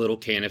little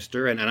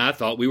canister, and I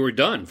thought we were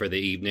done for the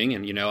evening.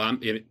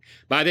 And,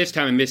 by this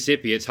time in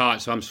Mississippi, it's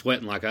hot, so I'm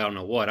sweating like I don't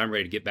know what. I'm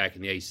ready to get back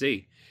in the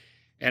AC.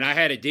 And I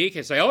had a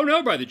deacon say, "Oh,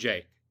 no, Brother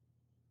Jake,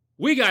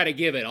 we got to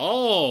give it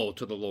all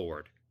to the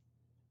Lord."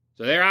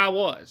 So there I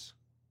was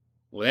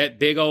with that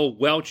big old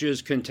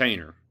Welch's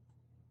container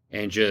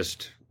and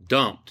just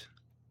dumped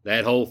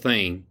that whole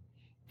thing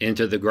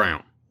into the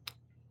ground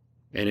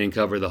and then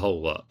covered the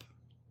hole up.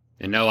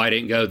 And no, I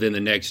didn't go then the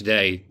next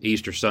day,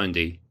 Easter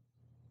Sunday,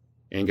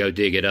 and go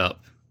dig it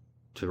up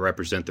to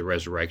represent the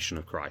resurrection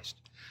of Christ.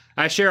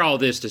 I share all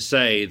this to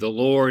say the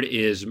Lord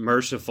is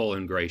merciful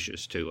and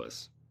gracious to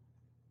us.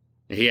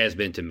 And He has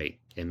been to me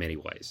in many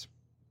ways.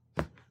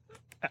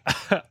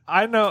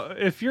 I know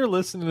if you're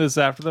listening to this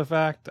after the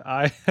fact,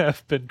 I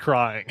have been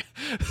crying.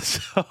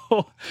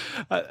 So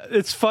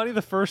it's funny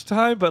the first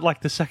time, but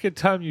like the second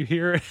time you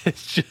hear it,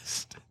 it's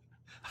just,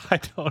 I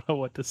don't know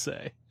what to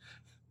say.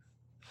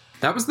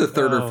 That was the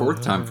third or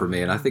fourth time for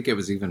me, and I think it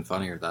was even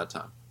funnier that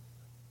time.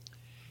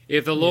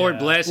 If the Lord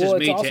blesses Well,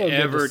 it's me also to good to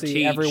ever see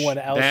teach everyone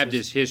else's-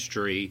 Baptist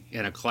history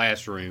in a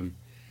classroom,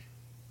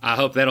 I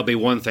hope that'll be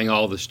one thing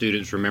all the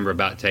students remember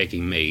about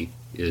taking me,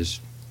 is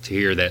to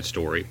hear that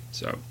story.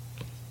 So,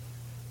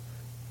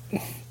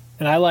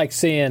 and I like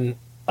seeing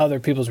other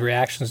people's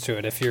reactions to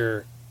it. If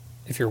you're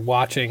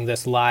watching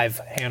this live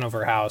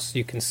Hanover House,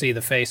 you can see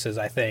the faces,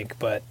 I think.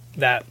 But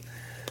that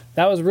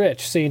was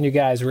rich, seeing you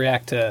guys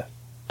react to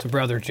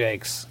Brother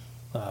Jake's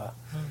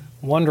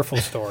wonderful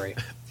story.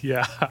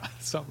 Yeah,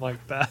 something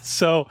like that.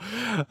 So,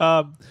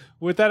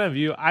 with that in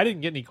view, I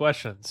didn't get any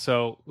questions.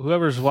 So,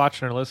 whoever's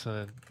watching or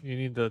listening, you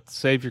need to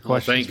save your well,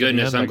 questions. thank for the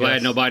goodness. end, I I'm glad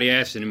guess. nobody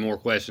asked any more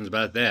questions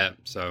about that.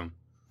 So,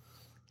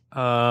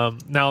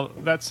 Now,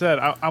 that said,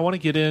 I want to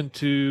get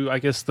into, I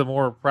guess, the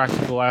more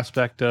practical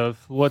aspect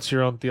of what's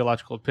your own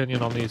theological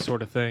opinion on these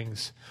sort of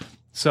things.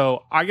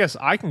 So, I guess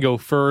I can go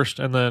first,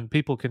 and then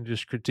people can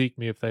just critique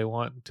me if they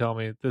want and tell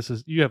me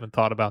you haven't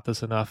thought about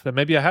this enough, and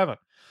maybe I haven't.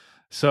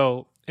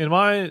 So, in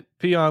my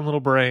peon little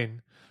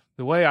brain,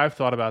 the way I've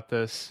thought about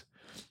this,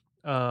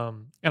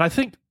 and I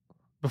think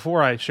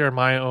before I share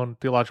my own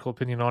theological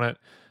opinion on it,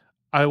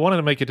 I wanted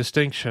to make a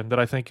distinction that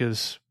I think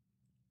is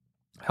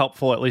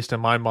helpful, at least in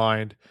my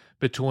mind,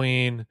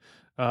 between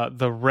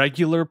the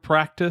regular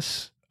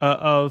practice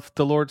of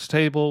the Lord's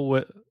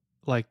table,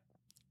 like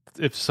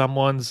if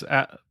someone's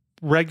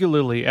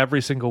regularly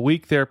every single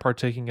week they're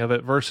partaking of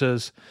it,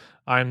 versus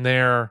I'm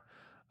there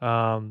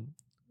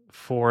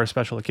for a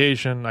special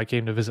occasion. I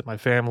came to visit my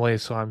family,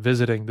 so I'm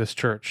visiting this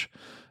church.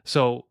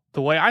 So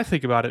the way I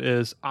think about it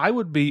is I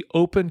would be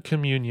open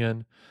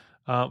communion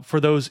for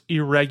those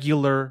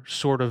irregular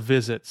sort of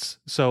visits.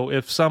 So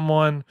if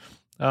someone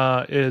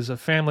is a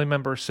family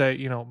member,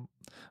 say,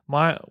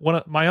 my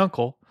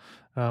uncles,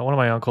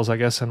 I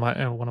guess, and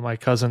one of my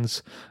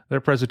cousins, they're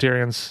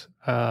Presbyterians.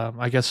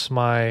 I guess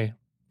my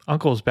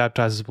uncle was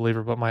baptized as a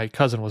believer, but my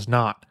cousin was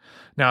not.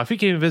 Now, if he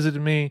came and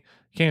visited me,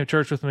 came to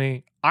church with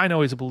me, I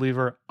know he's a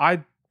believer.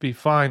 I'd be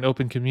fine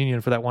open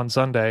communion for that one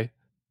Sunday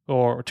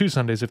or 2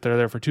 Sundays if they're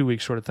there for 2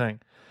 weeks, sort of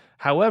thing.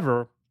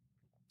 However,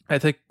 I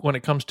think when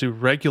it comes to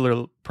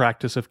regular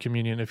practice of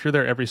communion, if you're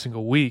there every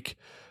single week,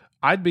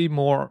 I'd be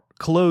more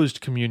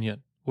closed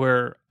communion,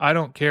 where I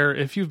don't care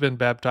if you've been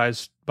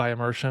baptized by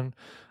immersion.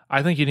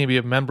 I think you need to be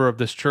a member of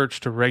this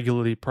church to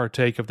regularly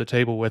partake of the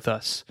table with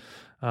us.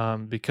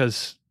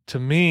 Because to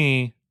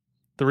me,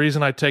 the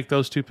reason I take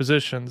those two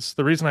positions,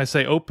 the reason I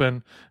say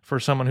open for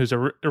someone who's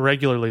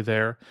irregularly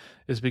there,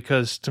 is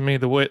because to me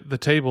the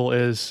table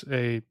is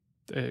a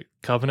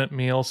covenant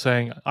meal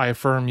saying, I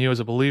affirm you as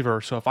a believer.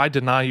 So if I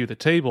deny you the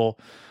table,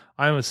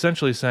 I'm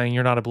essentially saying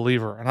you're not a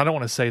believer. And I don't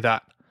want to say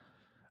that.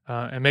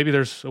 And maybe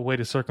there's a way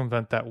to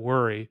circumvent that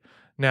worry.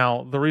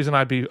 Now, the reason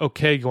I'd be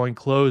okay going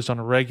closed on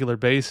a regular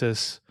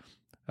basis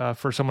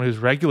for someone who's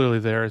regularly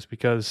there is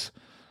because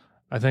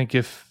I think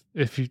if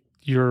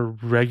you're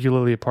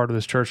regularly a part of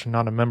this church and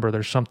not a member,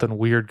 there's something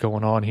weird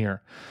going on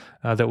here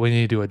that we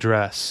need to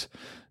address.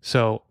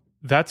 So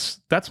that's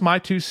my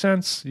 2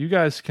 cents. You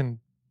guys can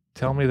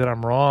tell me that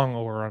I'm wrong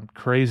or I'm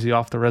crazy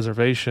off the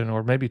reservation,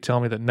 or maybe tell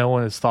me that no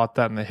one has thought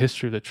that in the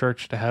history of the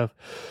church to have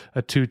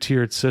a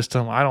 2-tiered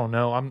system. I don't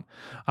know.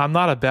 I'm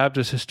not a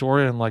Baptist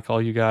historian like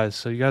all you guys,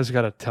 so you guys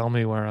got to tell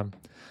me where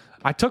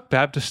I took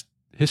Baptist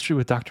history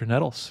with Dr.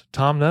 Nettles,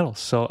 Tom Nettles,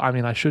 so I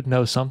mean I should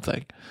know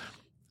something,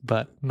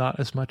 but not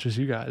as much as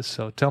you guys.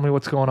 So tell me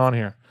what's going on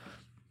here.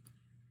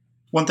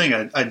 One thing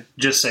I'd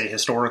just say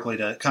historically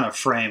to kind of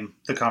frame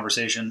the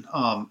conversation,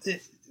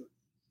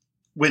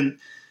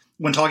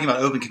 when talking about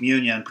open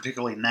communion,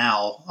 particularly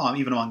now,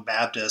 even among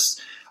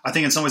Baptists, I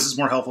think in some ways it's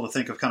more helpful to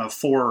think of kind of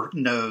 4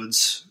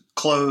 nodes: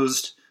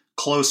 closed,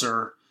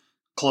 closer,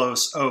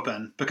 close,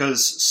 open,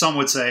 because some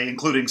would say,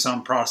 including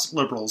some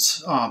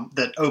liberals,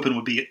 that open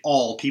would be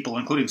all people,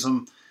 including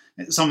some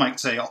might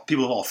say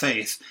people of all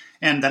faith.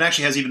 And that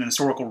actually has even an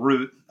historical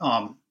root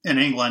in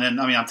England. And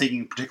I mean, I'm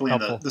thinking particularly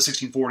in the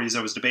 1640s,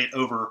 there was debate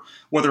over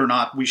whether or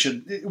not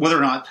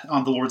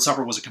the Lord's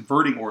Supper was a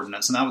converting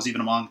ordinance. And that was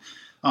even among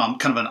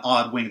kind of an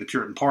odd wing of the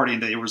Puritan party.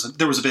 And there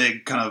was a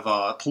big kind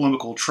of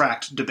polemical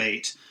tract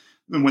debate.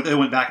 And they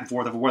went back and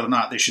forth over whether or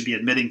not they should be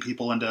admitting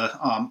people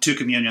into to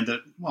communion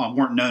that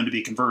weren't known to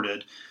be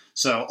converted.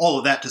 So all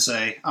of that to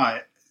say,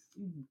 and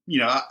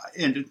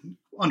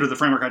under the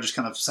framework I just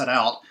kind of set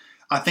out,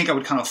 I think I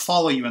would kind of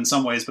follow you in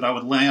some ways, but I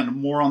would land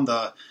more on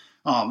the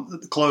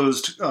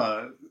closed,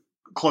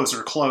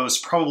 closer, close,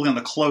 probably on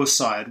the close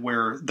side,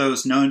 where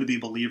those known to be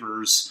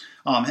believers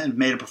had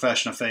made a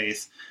profession of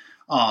faith.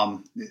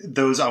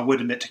 Those I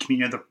would admit to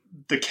communion.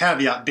 The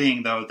caveat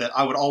being, though, that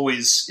I would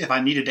always, if I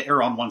needed to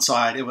err on one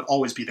side, it would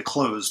always be the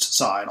closed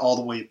side, all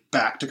the way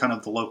back to kind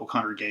of the local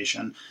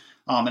congregation.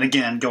 And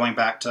again, going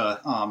back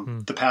to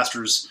the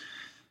pastor's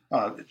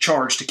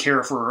charge to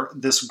care for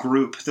this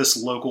group, this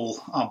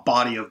local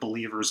body of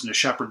believers, and to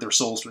shepherd their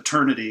souls to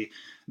eternity,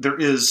 there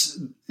is,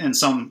 in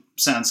some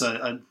sense,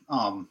 a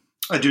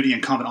duty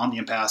incumbent on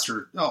the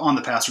pastor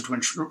to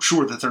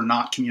ensure that they're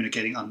not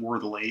communicating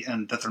unworthily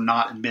and that they're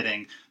not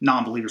admitting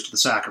non-believers to the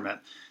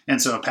sacrament.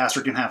 And so a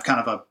pastor can have kind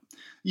of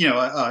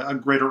a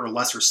greater or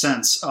lesser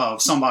sense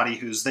of somebody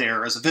who's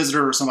there as a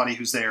visitor or somebody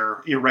who's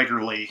there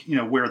irregularly,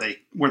 where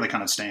they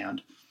kind of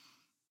stand.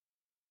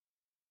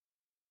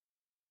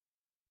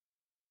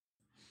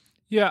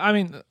 Yeah, I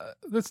mean,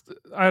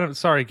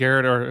 sorry,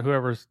 Garrett, or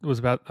whoever was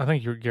about. I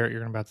think Garrett.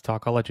 You're about to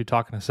talk. I'll let you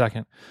talk in a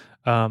second.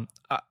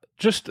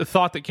 Just a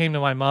thought that came to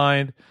my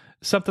mind.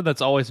 Something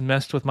that's always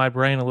messed with my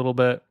brain a little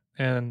bit,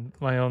 and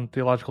my own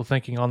theological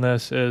thinking on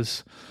this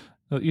is,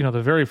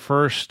 the very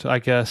first, I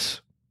guess,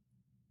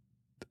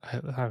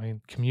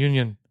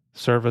 communion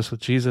service with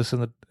Jesus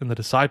and the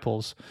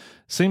disciples.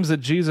 Seems that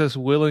Jesus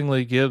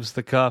willingly gives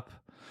the cup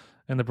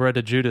and the bread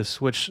to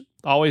Judas, which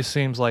always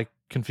seems like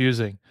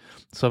confusing.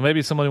 So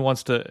maybe somebody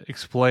wants to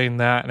explain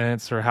that and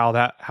answer how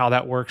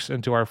that works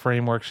into our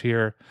frameworks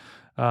here.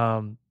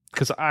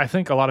 Because I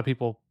think a lot of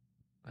people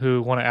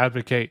who want to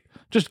advocate,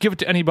 just give it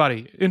to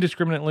anybody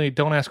indiscriminately,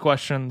 don't ask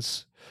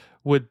questions,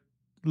 would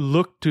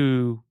look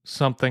to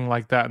something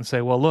like that and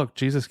say, well, look,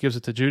 Jesus gives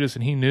it to Judas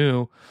and he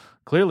knew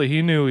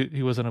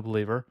he wasn't a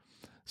believer.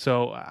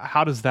 So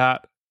how does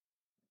that,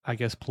 I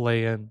guess,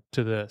 play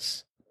into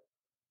this?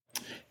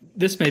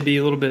 This may be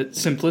a little bit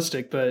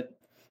simplistic, but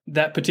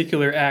that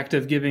particular act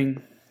of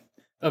giving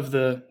of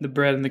the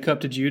bread and the cup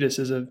to Judas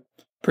is a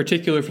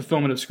particular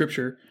fulfillment of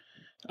Scripture.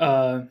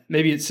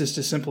 Maybe it's just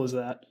as simple as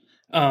that.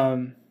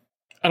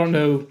 I don't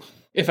know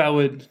if I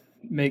would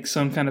make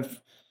some kind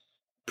of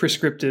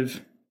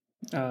prescriptive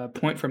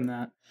point from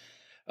that.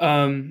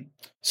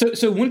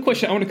 So one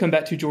question I want to come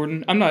back to,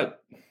 Jordan. I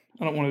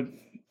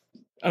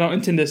don't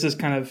intend this as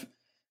kind of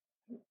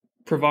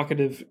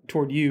provocative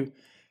toward you.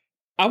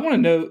 I want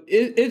to know,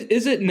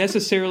 is it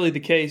necessarily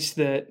the case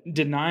that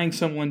denying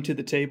someone to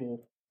the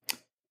table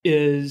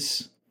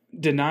is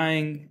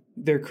denying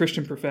their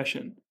Christian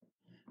profession?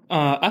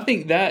 I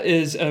think that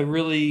is a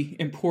really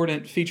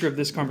important feature of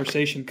this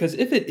conversation, because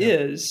if it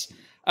is,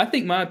 I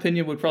think my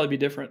opinion would probably be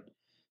different.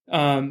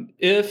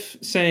 If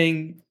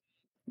saying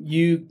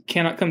you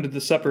cannot come to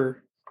the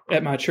supper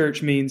at my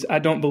church means I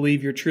don't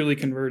believe you're truly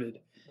converted,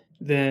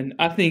 then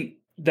I think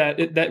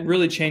that that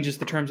really changes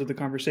the terms of the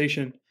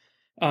conversation.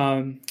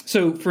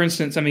 So, for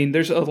instance,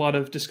 there's a lot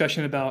of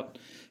discussion about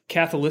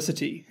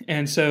Catholicity.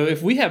 And so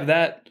if we have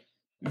that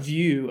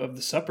view of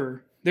the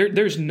supper,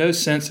 there's no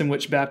sense in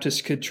which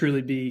Baptists could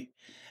truly be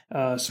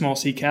small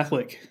c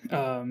Catholic,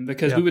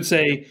 because we would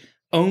say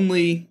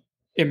only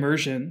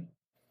immersion,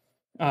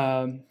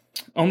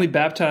 only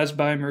baptized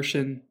by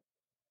immersion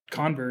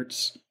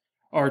converts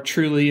are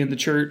truly in the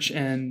church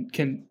and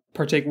can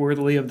partake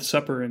worthily of the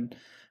supper. And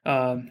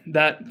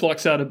that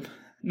blocks out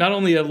not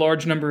only a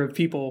large number of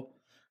people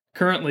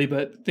currently,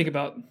 but think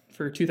about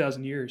for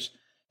 2,000 years.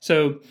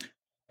 So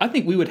I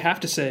think we would have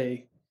to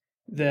say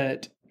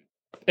that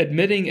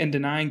admitting and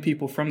denying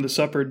people from the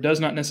supper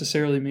does not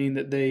necessarily mean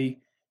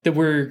that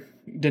we're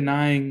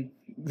denying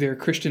their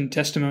Christian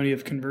testimony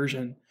of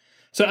conversion.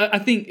 So I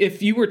think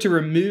if you were to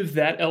remove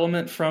that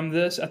element from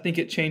this, I think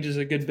it changes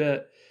a good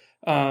bit.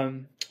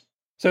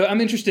 So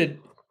I'm interested,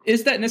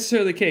 is that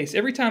necessarily the case?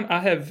 Every time I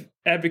have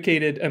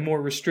advocated a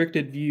more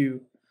restricted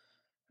view,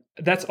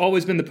 that's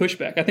always been the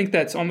pushback. I think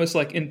that's almost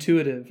like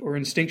intuitive or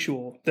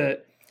instinctual,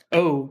 that,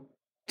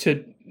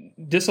 to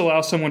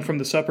disallow someone from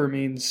the supper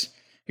means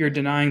you're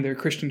denying their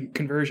Christian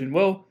conversion.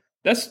 Well,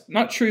 that's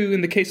not true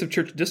in the case of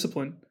church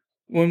discipline.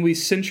 When we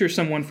censure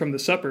someone from the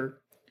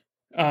supper,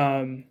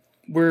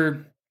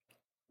 we're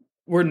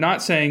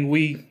not saying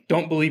we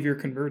don't believe you're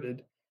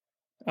converted.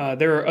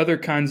 There are other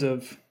kinds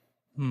of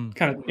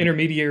kind of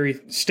intermediary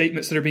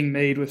statements that are being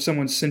made with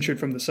someone censured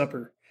from the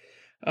supper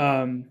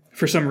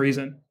for some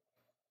reason.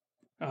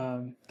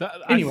 Anyway.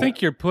 I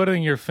think you're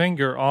putting your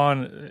finger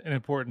on an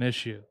important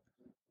issue.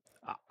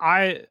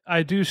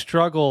 I do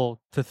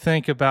struggle to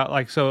think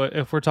about, so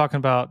if we're talking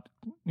about,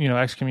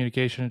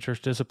 excommunication and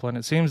church discipline,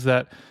 it seems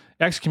that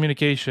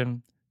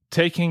excommunication,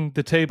 taking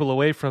the table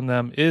away from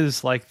them,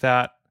 is like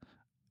that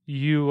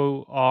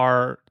you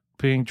are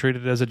being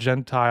treated as a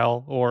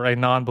Gentile or a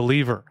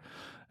non-believer,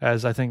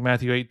 as I think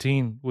Matthew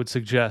 18 would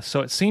suggest.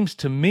 So it seems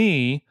to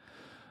me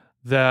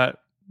that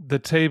the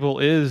table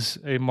is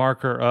a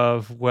marker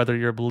of whether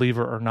you're a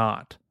believer or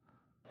not.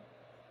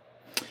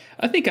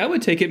 I think I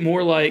would take it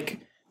more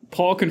like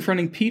Paul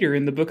confronting Peter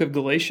in the book of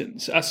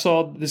Galatians. I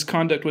saw this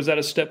conduct was out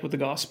of step with the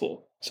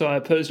gospel, so I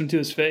opposed him to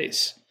his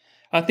face.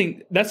 I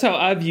think that's how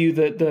I view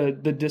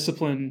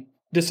the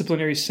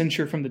disciplinary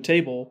censure from the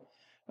table.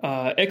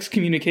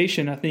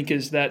 Excommunication, I think,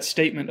 is that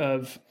statement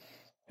of,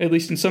 at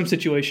least in some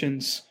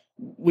situations,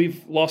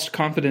 we've lost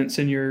confidence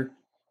in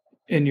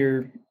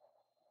your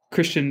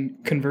Christian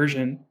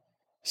conversion.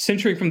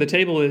 Censuring from the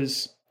table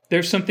is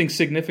there's something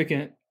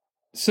significant,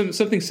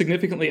 something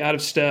significantly out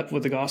of step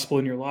with the gospel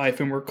in your life,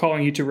 and we're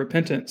calling you to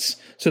repentance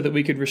so that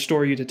we could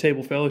restore you to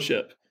table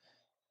fellowship.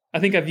 I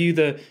think I view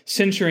the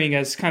censuring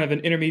as kind of an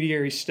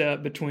intermediary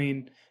step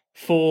between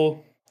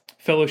full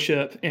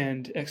fellowship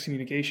and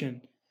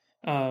excommunication.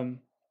 But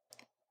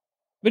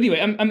anyway,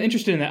 I'm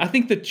interested in that. I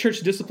think the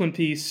church discipline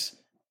piece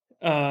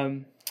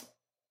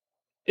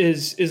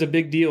is a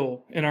big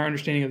deal in our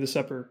understanding of the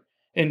supper.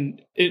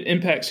 and it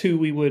impacts who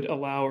we would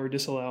allow or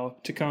disallow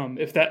to come.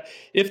 If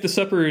the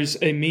supper is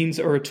a means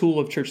or a tool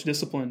of church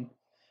discipline,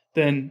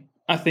 then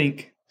I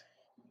think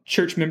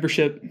church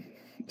membership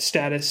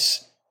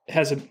status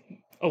has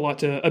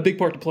a big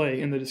part to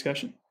play in the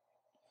discussion.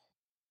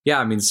 Yeah,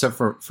 I mean, so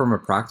from a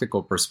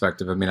practical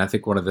perspective, I mean, I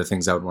think one of the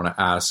things I would want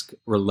to ask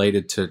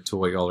related to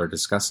what y'all are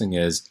discussing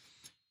is,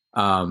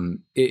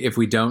 if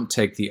we don't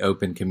take the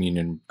open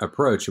communion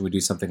approach and we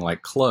do something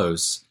like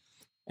close,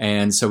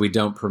 and so we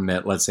don't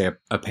permit, let's say,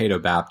 a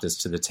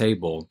Paedo-Baptist to the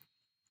table,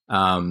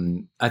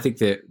 I think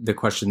that the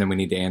question then we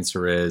need to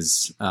answer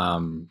is,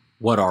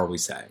 what are we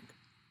saying?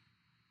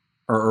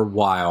 Or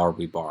why are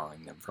we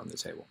borrowing them from the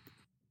table?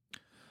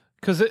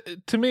 Because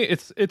to me,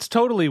 it's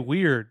totally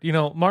weird. You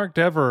know, Mark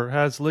Dever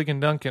has Ligon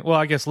Duncan. Well,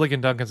 I guess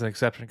Ligon Duncan's an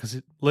exception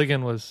because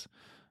Ligon was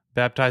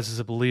baptized as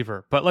a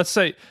believer. But let's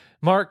say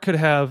Mark could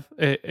have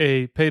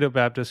a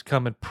Paedo-Baptist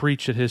come and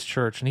preach at his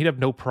church, and he'd have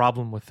no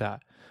problem with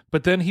that.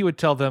 But then he would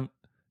tell them,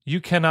 you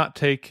cannot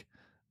take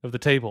of the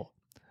table.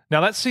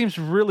 Now, that seems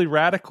really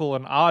radical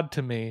and odd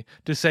to me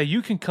to say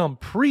you can come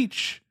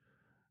preach,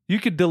 you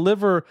could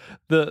deliver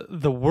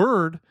the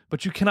word,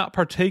 but you cannot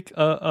partake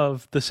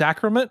of the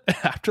sacrament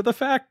after the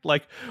fact.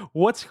 Like,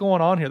 what's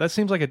going on here? That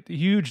seems like a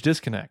huge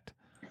disconnect.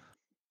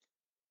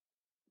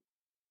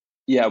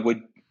 Yeah,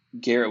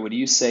 Garrett, would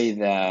you say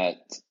that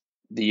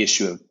the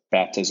issue of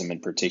baptism in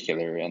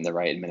particular and the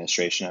right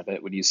administration of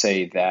it, would you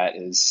say that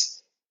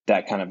is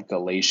that kind of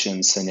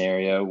Galatian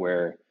scenario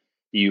where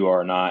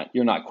you're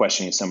not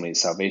questioning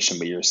somebody's salvation,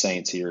 but you're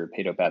saying to your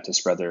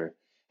Paedo-Baptist brother,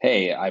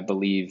 hey, I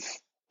believe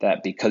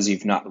that because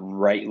you've not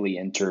rightly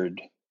entered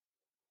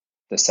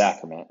the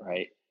sacrament,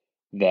 right,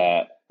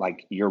 that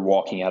like you're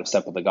walking out of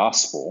step with the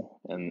gospel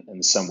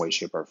in some way,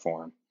 shape, or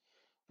form.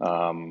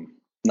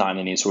 Not in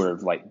any sort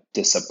of like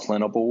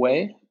disciplinable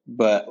way,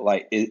 but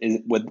like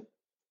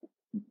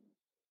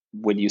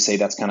would you say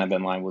that's kind of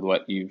in line with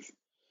what you've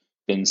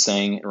been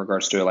saying in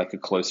regards to like a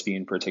close view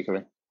in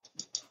particular?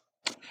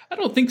 I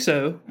don't think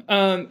so.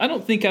 I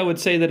don't think I would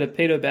say that a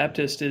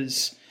Paedo-Baptist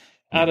is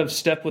out of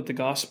step with the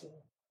gospel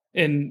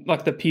in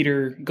like the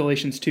Peter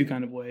Galatians 2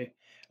 kind of way.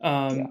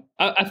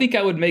 I think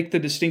I would make the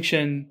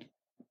distinction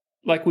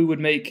like we would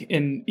make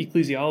in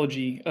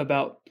ecclesiology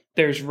about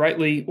there's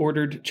rightly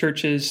ordered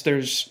churches,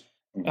 there's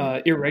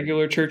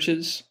irregular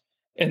churches,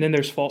 and then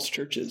there's false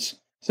churches.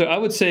 So I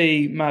would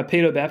say my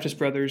Paedo-Baptist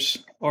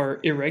brothers are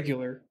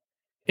irregular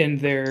in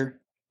their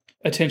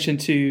attention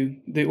to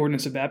the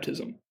ordinance of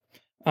baptism.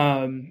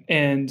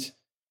 And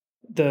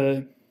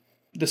the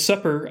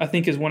supper, I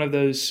think, is one of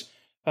those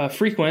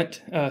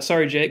frequent,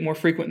 sorry, Jake, more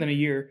frequent than a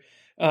year,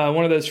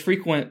 one of those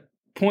frequent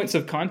points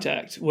of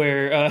contact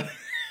where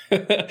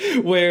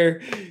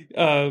where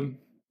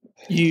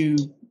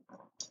you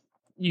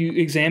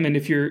examine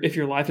if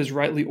your life is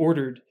rightly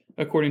ordered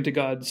according to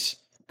God's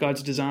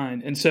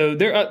design. And so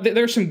there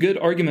are some good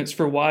arguments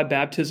for why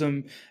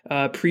baptism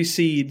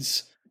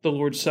precedes the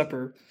Lord's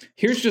Supper.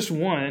 Here's just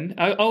one.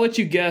 I'll let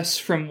you guess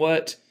from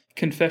what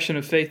confession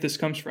of faith this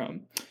comes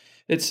from.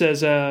 It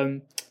says,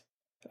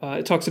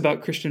 it talks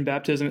about Christian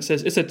baptism. It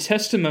says, it's a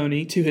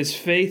testimony to his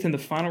faith in the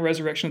final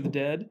resurrection of the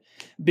dead.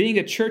 Being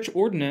a church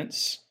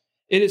ordinance,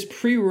 it is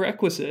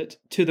prerequisite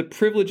to the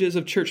privileges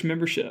of church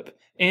membership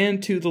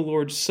and to the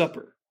Lord's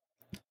Supper.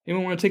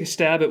 Anyone want to take a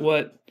stab at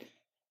what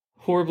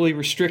horribly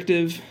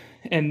restrictive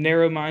and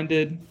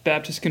narrow-minded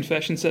Baptist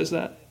confession says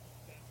that?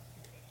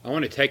 I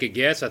want to take a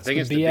guess. I think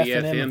it's the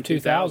BFM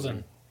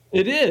 2000.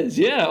 It is,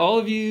 yeah. All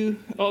of you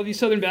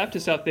Southern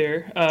Baptists out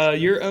there,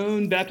 your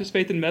own Baptist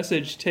Faith and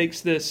Message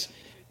takes this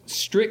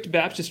strict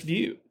Baptist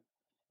view.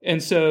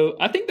 And so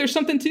I think there's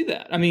something to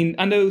that. I mean,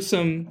 I know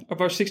some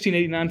of our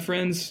 1689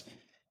 friends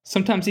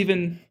sometimes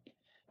even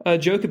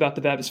joke about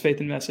the Baptist Faith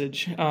and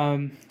Message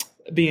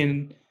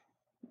being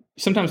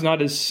sometimes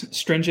not as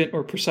stringent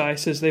or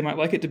precise as they might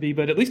like it to be,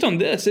 but at least on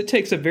this, it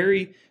takes a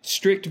very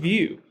strict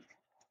view.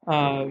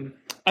 I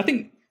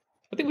think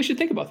we should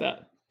think about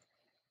that.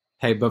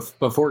 Hey,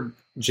 before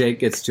Jake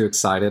gets too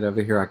excited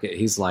over here,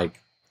 he's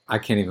like, I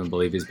can't even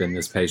believe he's been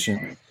this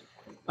patient.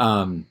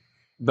 Because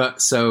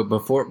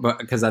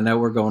I know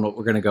we're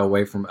going to go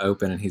away from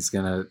open, and he's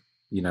going to,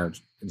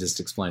 just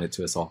explain it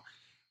to us all.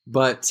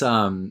 But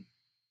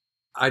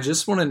I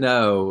just want to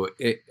know,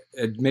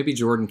 maybe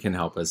Jordan can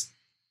help us.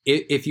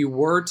 If you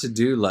were to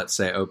do, let's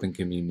say, open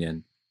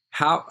communion,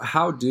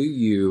 how do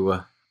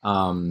you,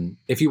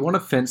 if you want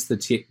to fence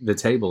the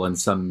table in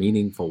some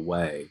meaningful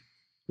way?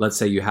 Let's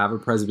say you have a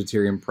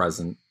Presbyterian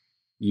present,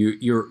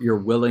 you're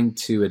willing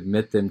to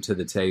admit them to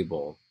the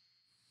table,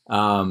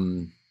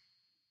 but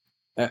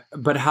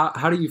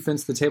how do you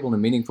fence the table in a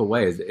meaningful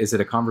way? Is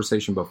it a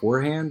conversation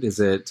beforehand? Is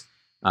it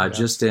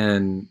just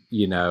in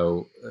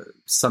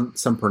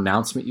some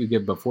pronouncement you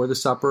give before the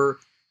supper?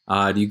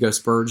 Do you go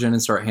Spurgeon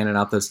and start handing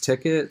out those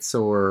tickets,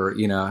 or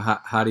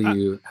how do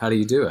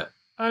you do it?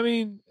 I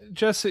mean,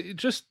 Jesse,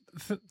 just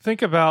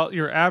think about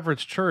your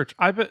average church.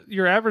 I bet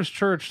your average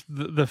church,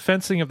 the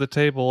fencing of the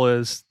table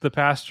is the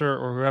pastor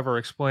or whoever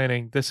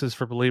explaining this is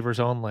for believers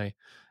only,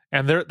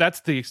 and that's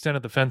the extent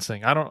of the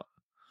fencing.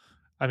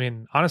 I I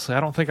mean, honestly,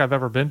 I don't think I've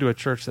ever been to a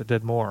church that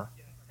did more.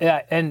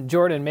 Yeah, and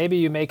Jordan, maybe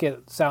you make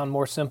it sound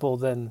more simple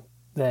than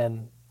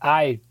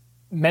I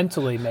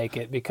mentally make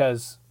it,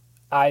 because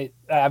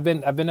I've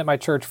been at my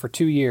church for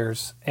 2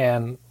 years,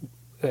 and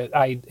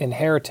I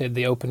inherited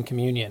the open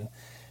communion,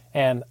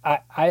 and I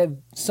have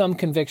some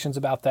convictions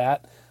about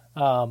that,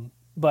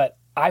 but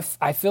I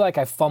feel like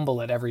I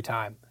fumble it every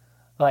time.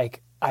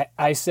 Like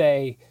I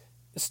say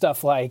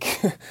stuff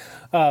like,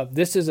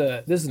 this is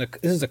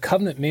a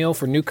covenant meal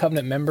for new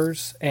covenant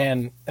members,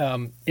 and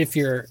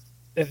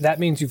if that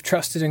means you've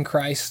trusted in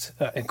Christ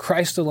and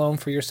Christ alone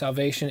for your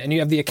salvation, and you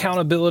have the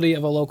accountability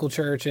of a local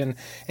church, and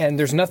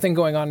there's nothing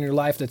going on in your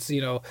life that's,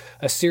 a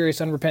serious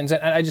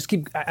unrepentant. And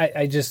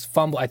I just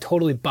fumble. I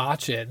totally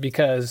botch it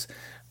because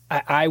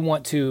I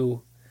want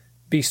to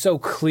be so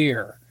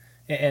clear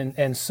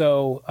and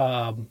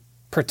so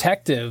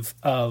protective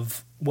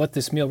of what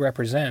this meal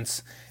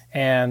represents.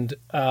 And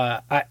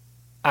I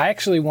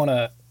actually want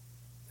to,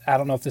 I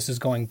don't know if this is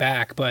going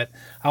back, but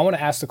I want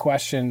to ask the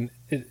question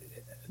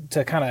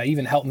to kind of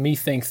even help me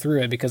think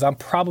through it, because I'm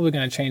probably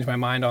going to change my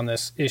mind on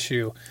this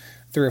issue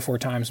 3 or 4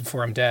 times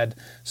before I'm dead.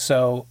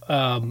 So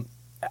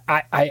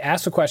I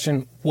asked the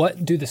question,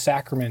 what do the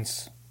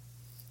sacraments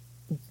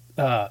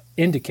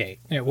indicate?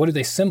 What do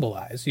they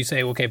symbolize? You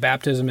say, okay,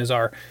 baptism is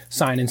our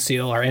sign and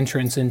seal, our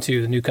entrance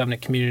into the new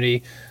covenant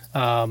community,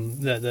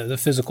 the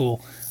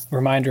physical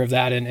reminder of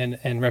that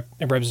and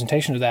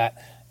representation of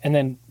that. And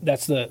then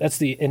that's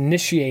the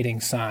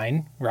initiating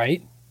sign,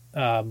 right?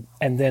 And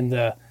then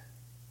the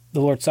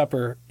Lord's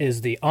Supper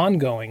is the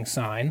ongoing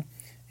sign.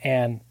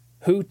 And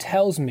who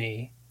tells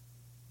me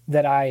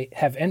that I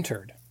have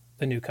entered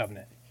the new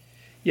covenant?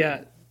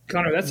 Yeah,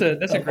 Connor, that's a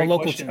great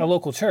question. A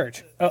local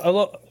church. A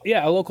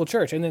local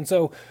church. And then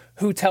so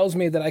who tells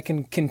me that I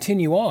can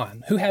continue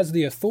on? Who has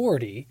the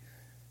authority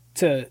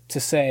to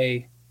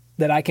say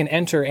that I can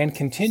enter and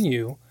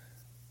continue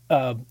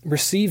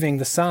receiving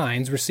the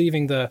signs,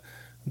 receiving the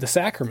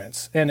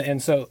sacraments?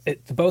 And so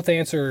the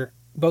answer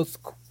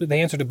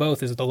to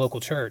both is the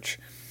local church.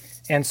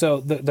 And so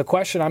the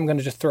question I'm going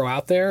to just throw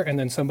out there, and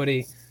then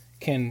somebody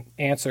can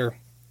answer,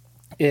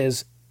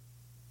 is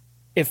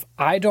if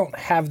I don't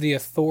have the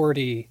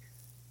authority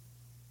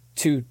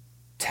to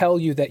tell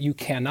you that you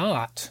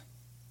cannot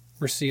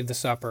receive the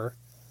supper,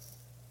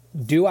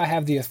 do I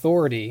have the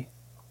authority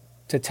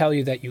to tell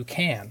you that you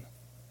can?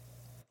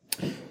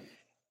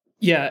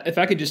 Yeah, if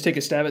I could just take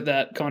a stab at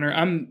that, Connor,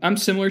 I'm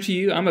similar to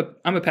you. I'm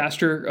a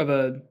pastor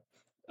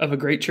of a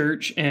great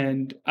church,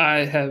 and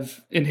I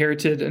have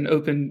inherited an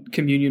open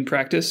communion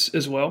practice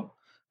as well.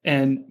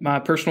 And my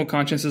personal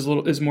conscience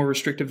is more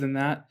restrictive than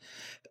that.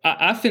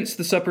 I fence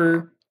the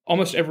supper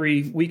almost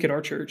every week at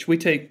our church. We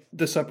take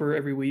the supper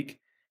every week.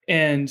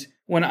 And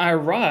when I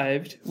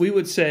arrived, we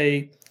would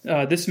say,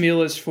 this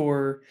meal is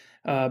for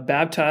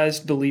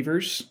baptized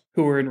believers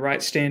who are in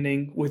right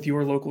standing with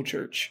your local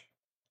church.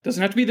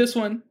 Doesn't have to be this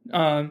one.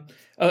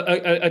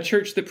 A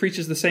church that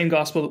preaches the same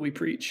gospel that we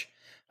preach.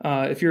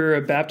 If you're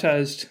a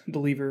baptized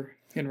believer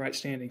in right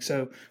standing.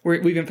 So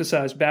we've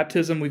emphasized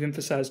baptism. We've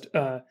emphasized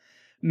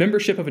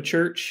membership of a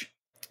church,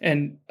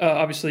 and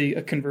obviously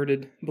a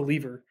converted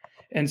believer.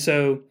 And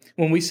so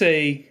when we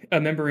say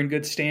a member in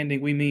good standing,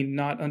 we mean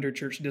not under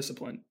church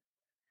discipline.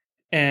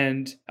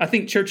 And I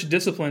think church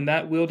discipline,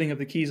 that wielding of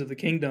the keys of the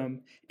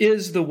kingdom,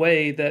 is the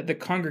way that the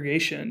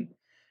congregation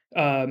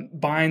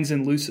binds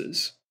and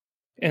looses.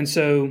 And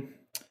so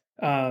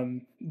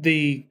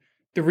the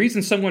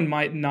reason someone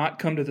might not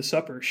come to the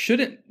supper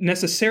shouldn't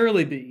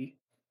necessarily be,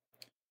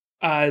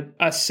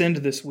 I sinned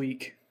this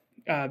week.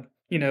 I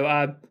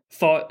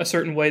thought a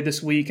certain way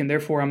this week, and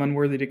therefore I'm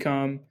unworthy to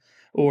come.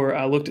 Or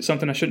I looked at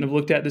something I shouldn't have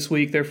looked at this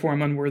week, therefore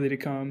I'm unworthy to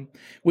come.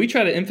 We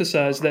try to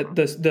emphasize that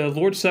the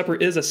Lord's Supper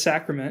is a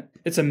sacrament.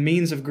 It's a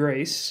means of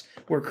grace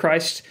where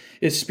Christ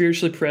is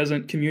spiritually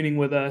present, communing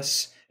with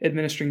us,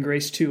 administering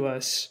grace to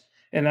us.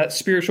 And that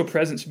spiritual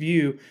presence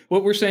view,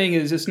 what we're saying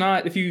is, it's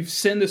not if you've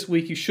sinned this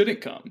week, you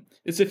shouldn't come.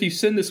 It's if you've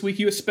sinned this week,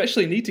 you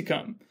especially need to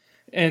come.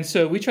 And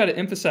so we try to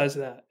emphasize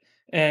that.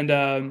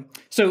 And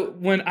so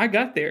when I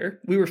got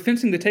there, we were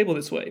fencing the table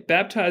this way: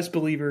 baptized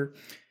believer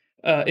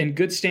in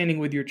good standing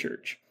with your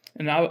church.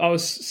 And I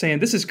was saying,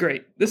 this is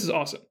great. This is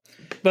awesome.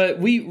 But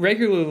we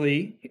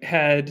regularly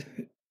had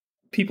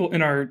people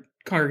in our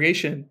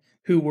congregation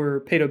who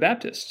were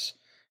Paedo-Baptists,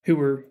 who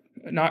were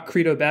not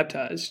credo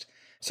baptized.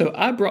 So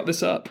I brought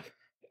this up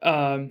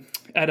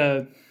at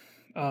an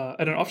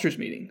officers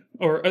meeting,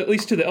 or at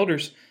least to the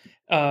elders,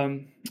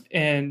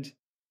 and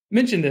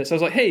mentioned this. I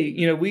was like,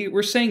 hey,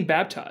 we're saying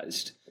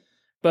baptized,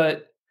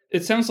 but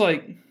it sounds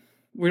like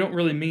we don't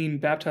really mean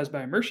baptized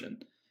by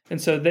immersion. And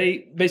so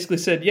they basically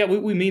said, yeah,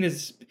 what we mean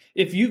is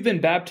if you've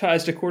been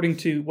baptized according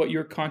to what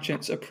your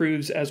conscience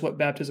approves as what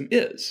baptism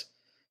is.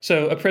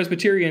 So a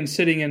Presbyterian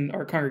sitting in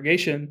our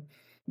congregation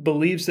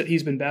believes that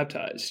he's been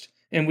baptized,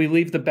 and we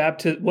leave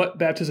what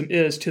baptism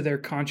is to their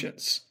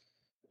conscience.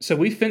 So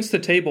we fence the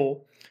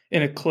table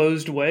in a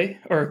closed way,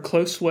 or a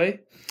close way,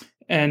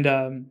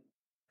 and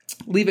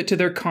leave it to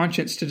their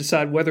conscience to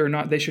decide whether or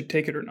not they should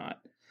take it or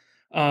not.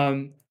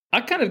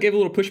 I kind of gave a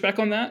little pushback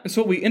on that. And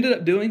so what we ended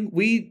up doing,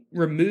 we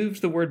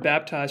removed the word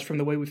baptized from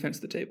the way we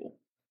fenced the table,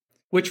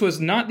 which was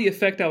not the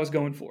effect I was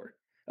going for.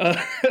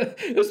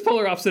 It was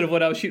polar opposite of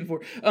what I was shooting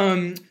for.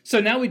 So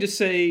now we just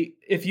say,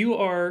 if you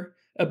are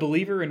a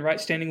believer in right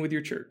standing with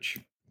your church,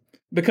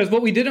 because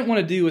what we didn't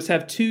want to do was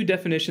have two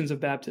definitions of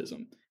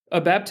baptism.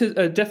 A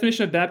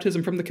definition of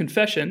baptism from the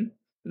confession,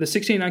 the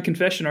 1689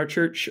 confession our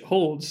church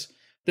holds,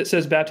 that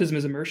says baptism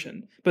is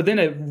immersion, but then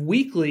a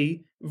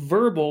weekly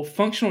verbal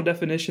functional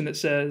definition that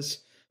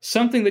says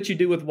something that you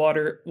do with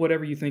water,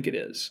 whatever you think it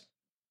is.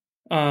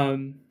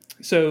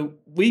 So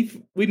we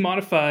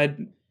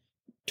modified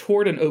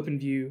toward an open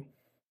view,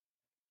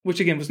 which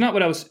again was not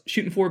what I was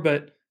shooting for,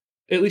 but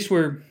at least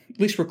we're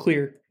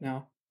clear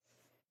now.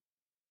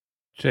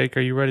 Jake,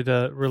 are you ready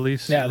to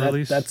release? Yeah,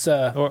 that's.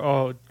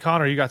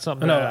 Connor, you got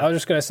something? No, I was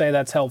just going to say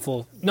that's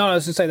helpful. No, I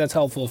was just say that's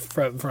helpful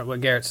from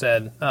what Garrett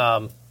said.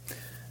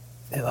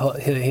 He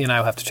and I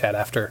will have to chat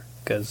after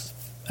because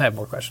I have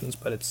more questions,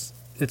 but it's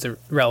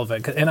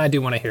irrelevant, and I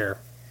do want to hear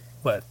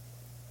what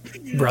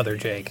Brother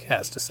Jake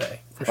has to say.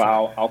 For sure.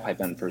 Well, I'll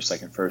pipe in for a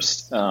second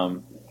first.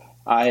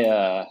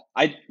 I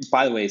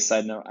by the way,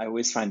 side note, I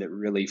always find it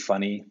really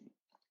funny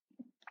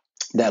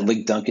that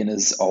Lig Duncan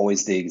is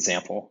always the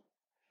example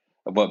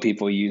of what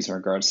people use in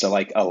regards to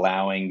like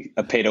allowing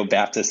a Paedo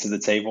Baptist to the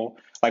table.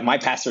 Like my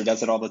pastor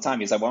does it all the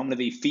time. He's like, well, I'm going to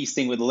be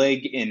feasting with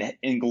Lig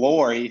in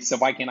glory, so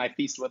why can't I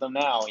feast with him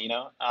now? You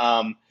know?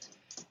 And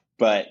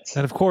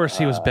of course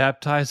he was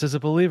baptized as a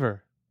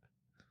believer.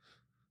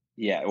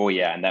 Yeah. Well,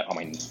 yeah. And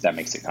that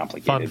makes it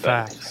complicated. Fun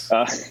facts.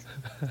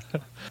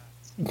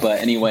 But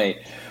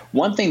anyway,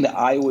 one thing that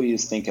I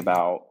always think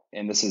about,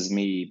 and this is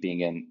me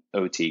being an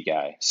OT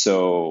guy.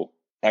 So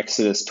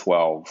Exodus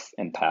 12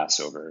 and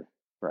Passover,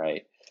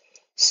 right?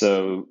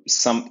 So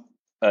some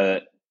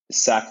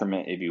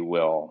sacrament, if you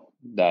will,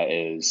 that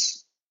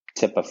is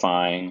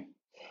typifying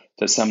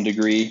to some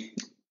degree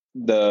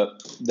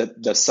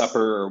the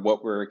supper, or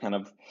what we're kind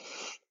of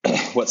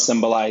what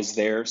symbolized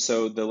there.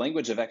 So the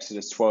language of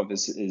Exodus 12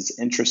 is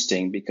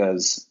interesting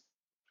because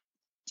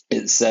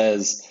it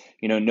says,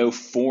 no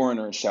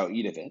foreigner shall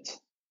eat of it.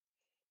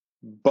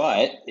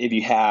 But if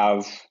you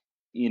have,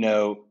 in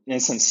a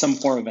sense, some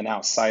form of an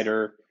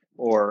outsider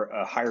or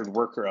a hired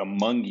worker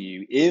among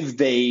you, if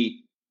they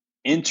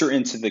enter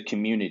into the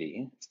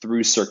community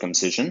through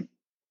circumcision,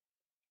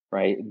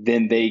 right,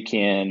 then they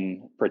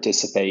can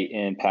participate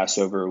in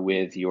Passover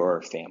with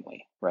your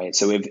family, right?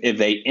 So if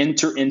they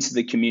enter into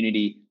the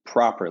community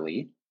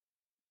properly,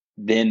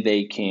 then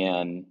they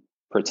can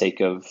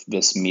partake of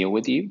this meal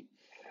with you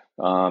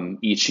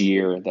each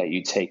year that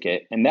you take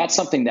it. And that's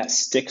something that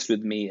sticks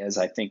with me as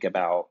I think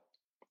about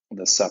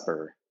the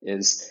supper,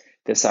 is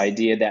this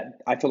idea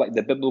that I feel like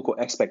the biblical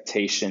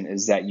expectation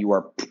is that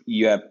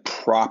you have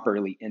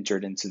properly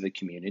entered into the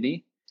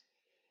community.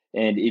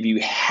 And if you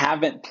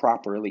haven't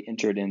properly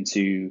entered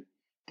into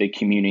the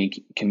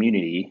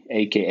community,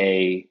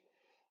 aka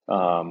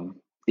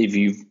if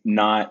you've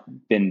not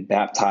been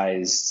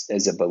baptized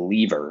as a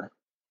believer,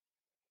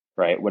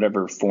 right,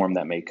 whatever form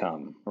that may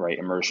come, right,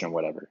 immersion or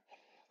whatever,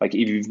 like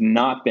if you've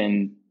not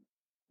been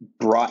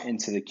brought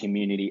into the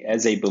community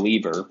as a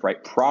believer,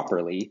 right,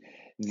 properly,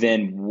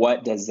 then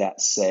what does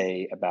that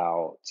say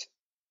about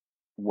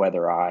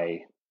whether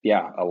I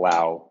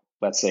allow,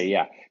 let's say,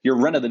 your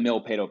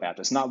run-of-the-mill Paedo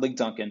Baptist, not Lig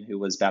Duncan, who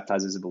was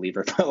baptized as a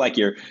believer, but like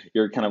your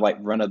kind of like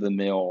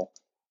run-of-the-mill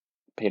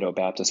Paedo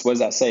Baptist. What does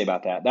that say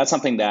about that? That's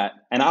something that,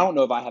 and I don't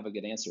know if I have a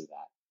good answer to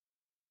that,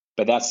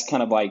 but that's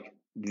kind of like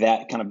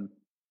that kind of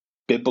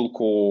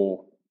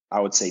biblical, I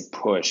would say,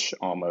 push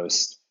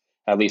almost,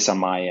 at least on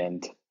my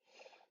end.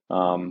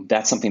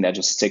 That's something that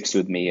just sticks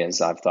with me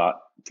as I've thought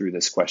through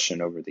this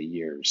question over the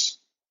years.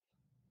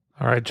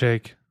 All right,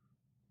 Jake,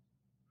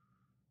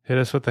 hit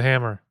us with the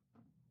hammer.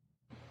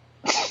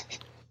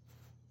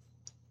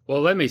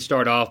 Well, let me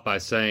start off by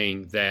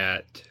saying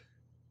that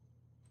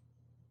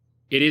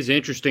it is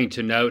interesting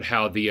to note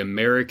how the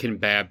American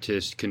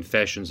Baptist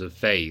confessions of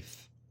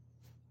faith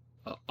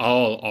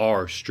all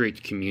are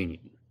strict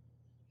communion.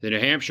 The New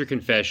Hampshire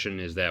Confession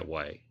is that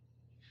way.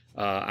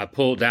 I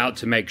pulled out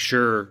to make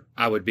sure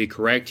I would be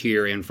correct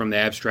here, and from the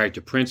Abstract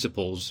of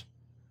Principles,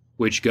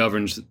 which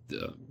governs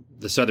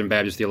the Southern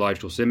Baptist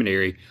Theological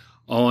Seminary,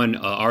 on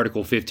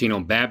Article 15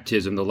 on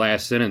baptism, the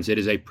last sentence, it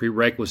is a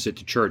prerequisite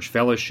to church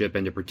fellowship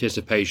and to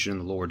participation in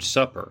the Lord's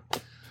Supper.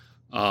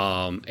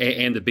 And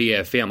the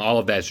BFM, all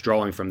of that's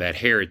drawing from that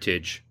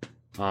heritage.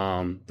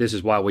 This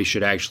is why we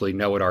should actually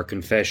know what our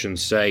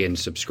confessions say and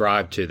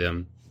subscribe to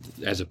them,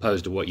 as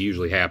opposed to what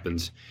usually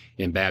happens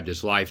in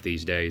Baptist life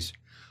these days.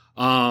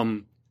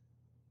 I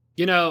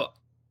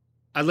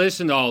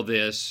listened to all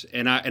this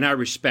and I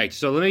respect.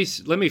 So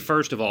let me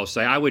first of all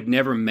say I would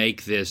never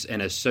make this an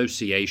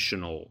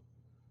associational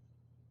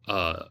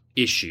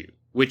issue,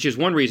 which is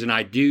one reason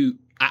I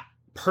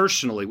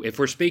personally, if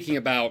we're speaking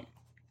about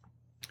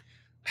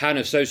how an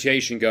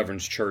association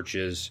governs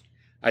churches,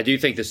 I do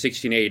think the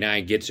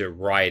 1689 gets it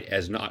right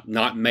as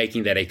not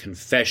making that a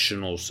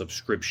confessional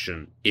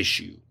subscription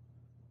issue.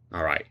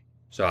 All right.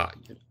 So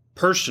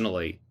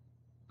personally,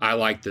 I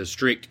like the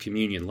strict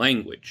communion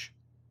language,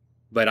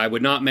 but I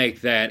would not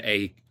make that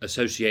a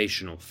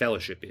associational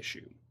fellowship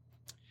issue.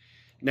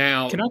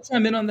 Now, can I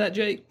chime in on that,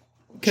 Jake?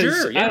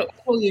 Sure, yeah. I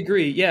totally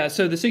agree. Yeah,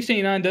 so the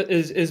 1689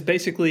 is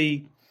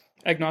basically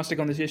agnostic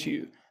on this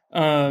issue.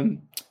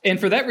 And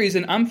for that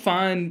reason, I'm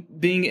fine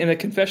being in a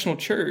confessional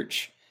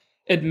church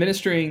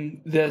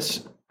administering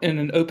this in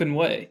an open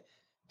way.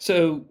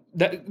 So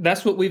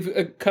that's what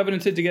we've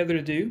covenanted together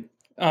to do.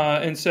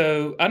 And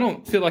so I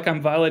don't feel like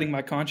I'm violating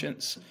my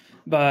conscience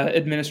by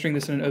administering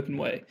this in an open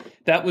way.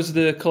 That was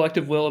the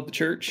collective will of the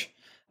church,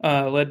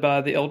 led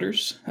by the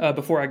elders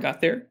before I got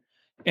there.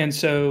 And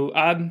so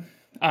I'm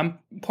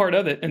part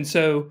of it. And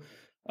so,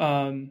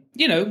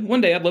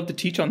 one day I'd love to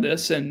teach on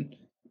this and,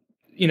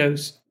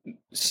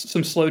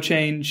 some slow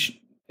change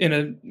in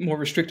a more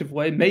restrictive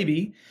way,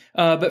 maybe.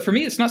 But for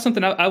me, it's not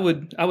something I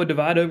would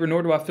divide over,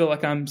 nor do I feel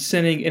like I'm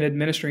sinning and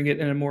administering it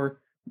in a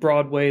more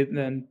broad way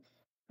than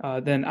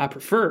I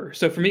prefer.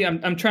 So for me,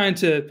 I'm trying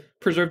to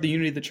preserve the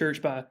unity of the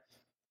church by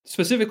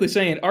specifically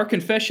saying our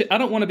confession. I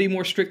don't want to be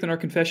more strict than our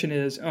confession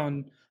is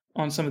on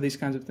some of these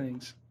kinds of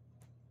things.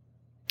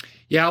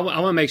 Yeah, I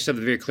want to make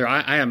something very clear.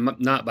 I am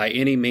not by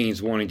any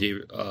means wanting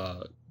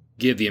to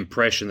give the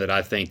impression that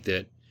I think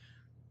that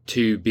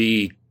to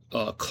be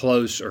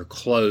close or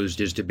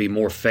closed is to be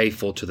more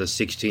faithful to the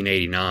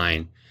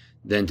 1689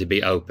 than to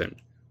be open.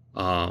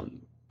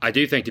 I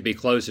do think to be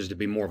closed is to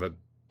be more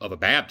of a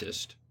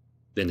Baptist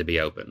than to be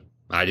open.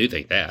 I do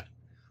think that.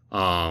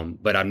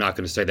 But I'm not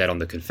going to say that on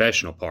the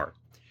confessional part.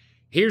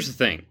 Here's the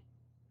thing.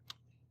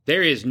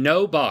 There is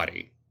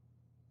nobody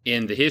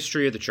in the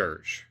history of the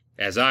church,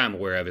 as I am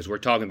aware of, as we're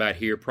talking about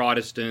here,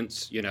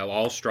 Protestants,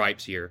 all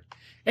stripes here,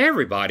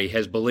 everybody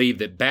has believed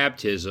that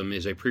baptism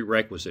is a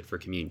prerequisite for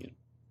communion.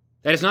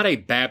 That is not a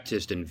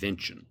Baptist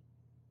invention.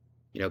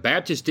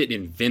 Baptists didn't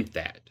invent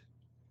that.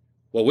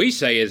 What we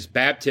say is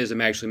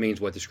baptism actually means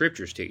what the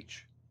scriptures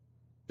teach,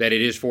 that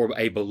it is for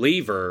a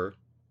believer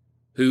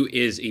who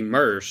is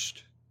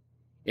immersed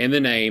in the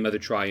name of the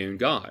triune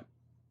God.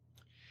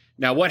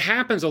 Now, what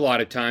happens a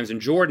lot of times,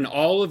 and Jordan,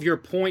 all of your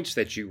points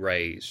that you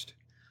raised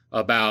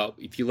about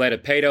if you let a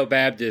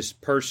Paedo-Baptist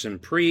person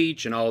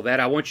preach and all that,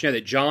 I want you to know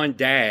that John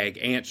Dagg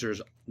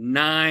answers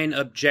 9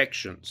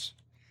 objections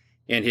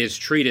in his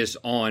treatise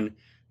on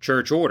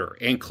church order,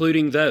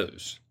 including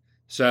those.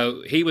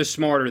 So he was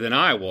smarter than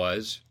I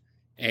was.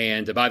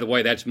 And by the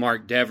way, that's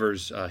Mark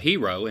Dever's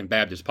hero in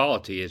Baptist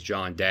polity is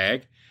John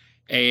Dagg.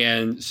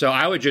 And so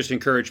I would just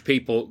encourage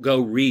people, go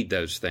read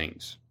those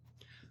things.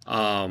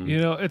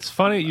 It's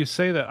funny you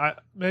say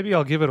that. Maybe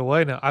I'll give it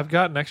away now. I've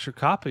got an extra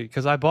copy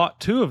because I bought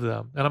 2 of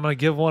them, and I'm going to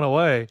give one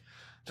away.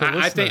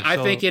 I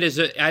think it is.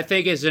 I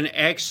think it's an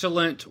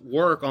excellent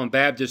work on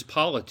Baptist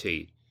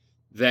polity.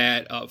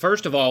 That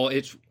first of all,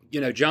 it's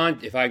John.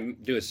 If I can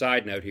do a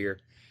side note here,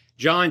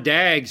 John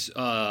Dagg's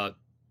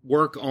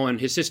work on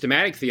his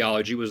systematic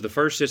theology was the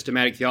first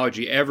systematic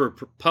theology ever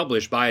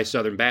published by a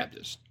Southern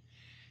Baptist.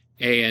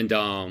 And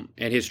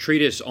his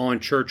treatise on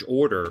church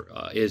order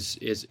is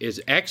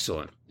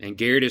excellent. And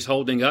Garrett is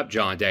holding up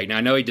John Dagg. Now,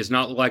 I know he does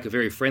not look like a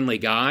very friendly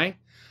guy,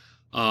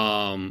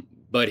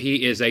 but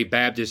he is a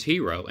Baptist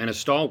hero and a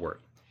stalwart.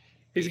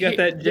 He's got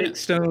that Jake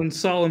Stone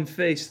solemn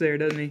face there,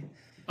 doesn't he?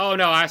 Oh,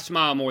 no, I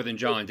smile more than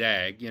John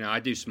Dagg. I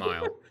do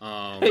smile.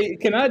 Hey,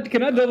 can I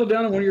double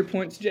down on one of your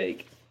points,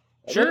 Jake?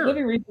 Sure. Let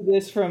me read you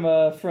this from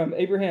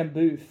Abraham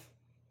Booth.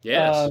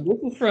 Yes.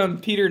 This is from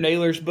Peter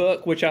Naylor's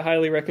book, which I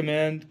highly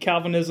recommend,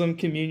 Calvinism,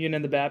 Communion,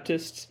 and the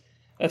Baptists,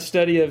 a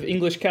study of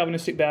English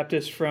Calvinistic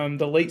Baptists from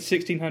the late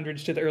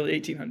 1600s to the early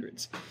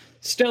 1800s.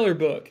 Stellar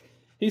book.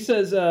 He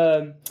says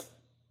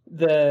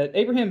that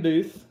Abraham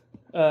Booth,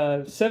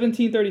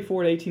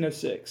 1734 to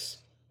 1806,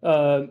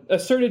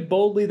 asserted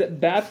boldly that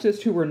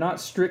Baptists who were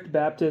not strict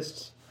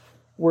Baptists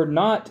were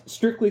not,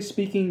 strictly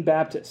speaking,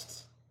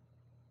 Baptists.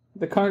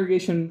 The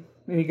congregation...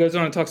 And he goes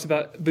on and talks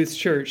about Booth's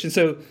church. And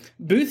so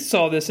Booth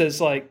saw this as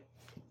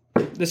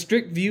the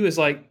strict view is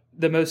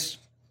the most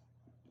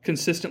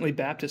consistently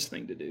Baptist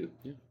thing to do.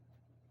 Yeah.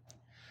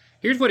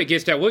 Here's what it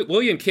gets down.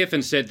 William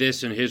Kiffin said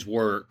this in his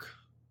work,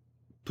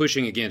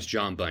 Pushing Against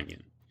John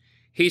Bunyan.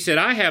 He said,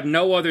 I have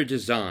no other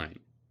design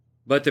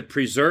but the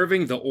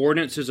preserving the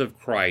ordinances of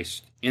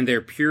Christ in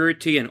their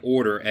purity and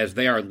order as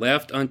they are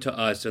left unto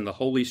us in the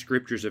holy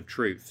scriptures of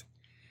truth,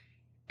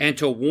 and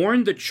to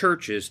warn the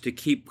churches to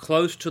keep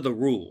close to the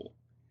rule,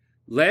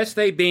 lest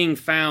they being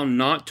found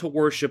not to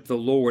worship the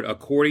Lord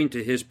according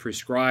to his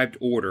prescribed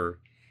order,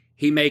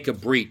 he make a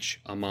breach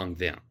among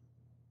them.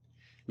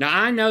 Now,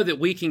 I know that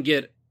we can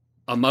get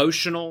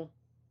emotional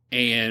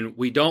and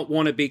we don't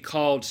want to be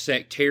called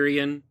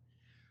sectarian,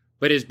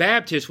 but as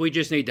Baptists, we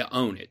just need to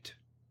own it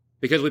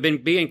because we've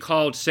been being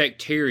called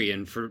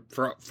sectarian for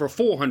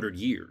 400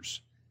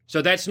 years.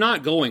 So that's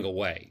not going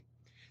away.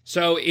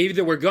 So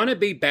either we're going to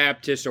be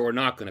Baptist or we're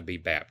not going to be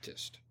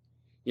Baptist.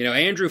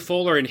 Andrew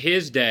Fuller in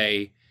his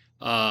day,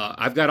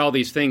 I've got all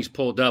these things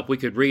pulled up. We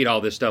could read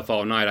all this stuff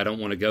all night. I don't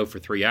want to go for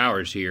 3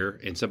 hours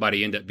here and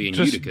somebody end up being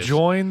Just Eutychus.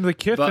 Join the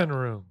Kiffin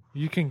room.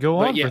 You can go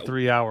on for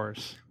 3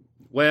 hours.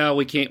 Well,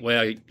 we can't.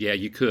 Well, yeah,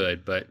 you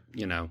could, but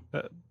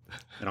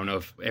I don't know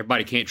if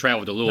everybody can't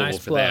travel to Louisville Nice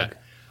for plug.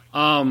 that.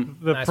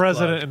 The Nice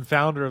president plug. and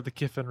founder of the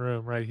Kiffin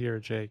Room right here,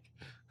 Jake.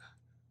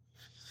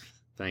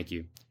 Thank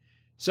you.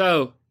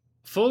 So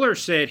Fuller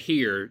said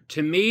here,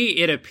 to me,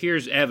 it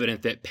appears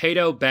evident that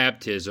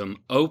paedo-baptism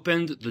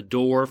opened the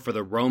door for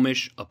the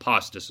Romish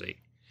apostasy,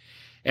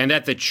 and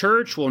that the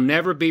church will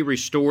never be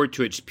restored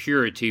to its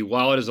purity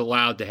while it is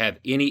allowed to have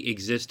any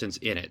existence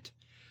in it.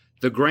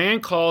 The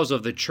grand cause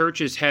of the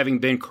church's having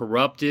been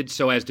corrupted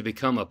so as to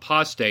become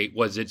apostate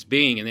was its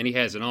being, and then he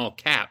has in all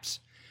caps,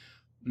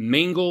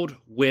 mingled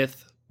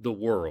with the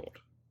world.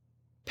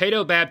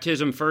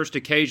 Paedo-baptism first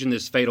occasioned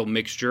this fatal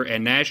mixture,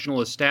 and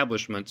national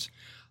establishments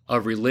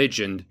of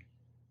religion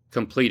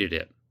completed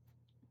it.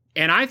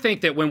 And I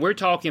think that when we're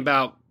talking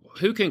about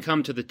who can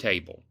come to the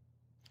table,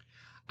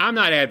 I'm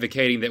not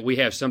advocating that we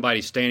have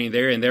somebody standing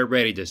there and they're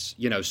ready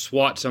to,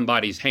 swat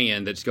somebody's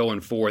hand that's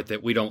going forth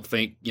that we don't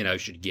think,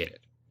 should get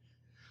it.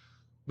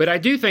 But I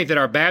do think that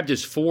our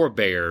Baptist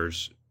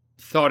forebears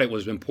thought it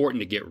was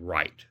important to get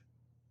right.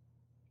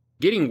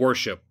 Getting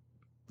worship,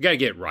 we got to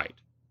get right.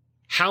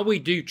 How we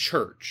do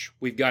church,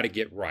 we've got to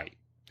get right.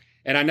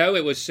 And I know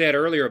it was said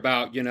earlier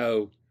about,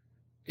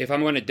 if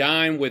I'm going to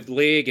dine with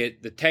Lig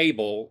at the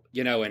table,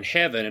 in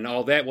heaven and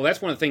all that, well,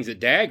 that's one of the things that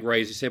Dag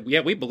raised. He said,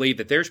 yeah, we believe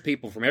that there's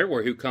people from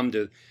everywhere who come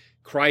to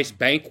Christ's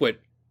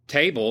banquet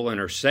table and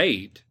are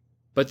saved.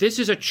 But this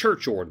is a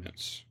church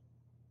ordinance.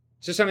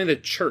 This is something the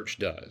church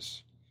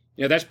does.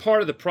 That's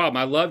part of the problem.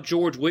 I love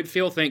George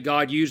Whitefield. Thank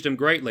God used him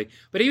greatly.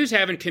 But he was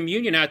having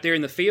communion out there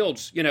in the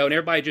fields, and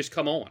everybody just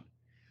come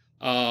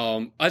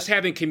on. Us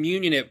having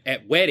communion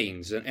at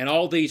weddings and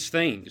all these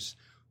things.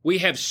 We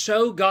have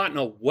so gotten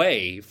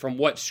away from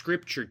what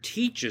Scripture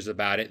teaches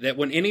about it that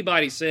when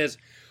anybody says,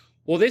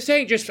 well, this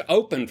ain't just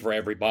open for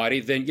everybody,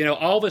 then,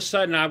 all of a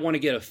sudden I want to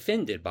get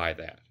offended by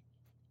that.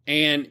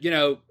 And,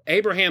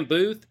 Abraham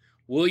Booth,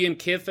 William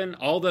Kiffin,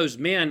 all those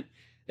men,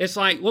 it's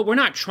like, well, we're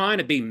not trying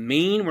to be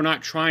mean. We're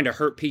not trying to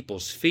hurt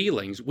people's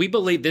feelings. We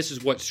believe this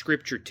is what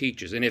Scripture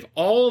teaches. And if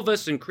all of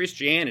us in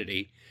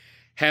Christianity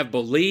have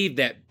believed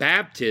that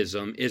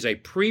baptism is a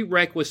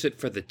prerequisite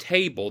for the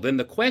table, then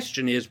the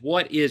question is,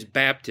 what is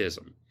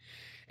baptism?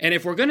 And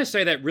if we're going to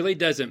say that really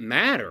doesn't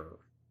matter,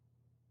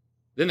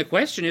 then the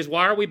question is,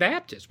 why are we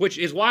Baptists? Which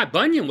is why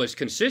Bunyan was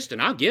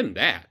consistent. I'll give him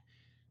that.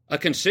 A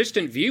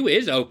consistent view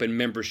is open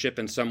membership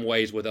in some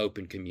ways with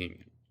open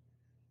communion.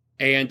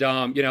 And,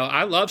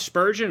 I love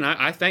Spurgeon.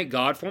 I thank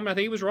God for him. I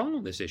think he was wrong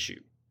on this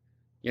issue.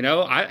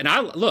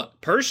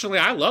 Look, personally,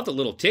 I love the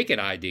little ticket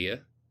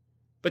idea.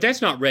 But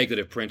that's not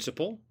regulative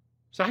principle,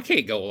 so I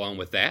can't go along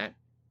with that.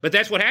 But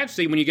that's what happens.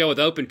 See, when you go with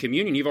open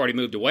communion, you've already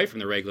moved away from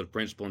the regulative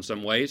principle in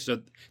some ways.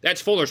 So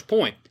that's Fuller's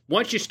point.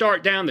 Once you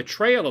start down the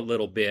trail a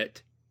little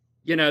bit,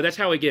 that's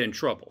how we get in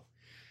trouble.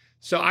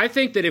 So I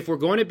think that if we're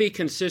going to be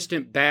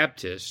consistent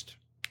Baptist,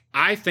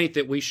 I think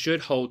that we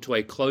should hold to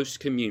a close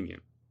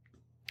communion.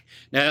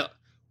 Now,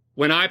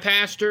 when I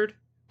pastored,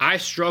 I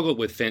struggled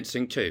with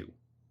fencing too.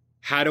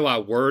 How do I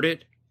word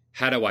it?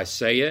 How do I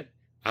say it?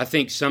 I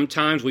think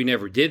sometimes we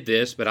never did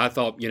this, but I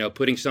thought,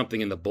 putting something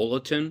in the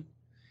bulletin,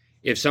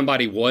 if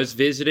somebody was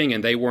visiting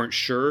and they weren't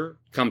sure,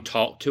 come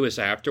talk to us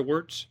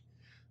afterwards.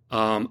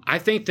 I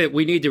think that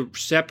we need to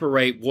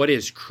separate what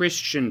is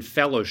Christian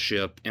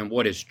fellowship and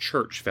what is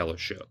church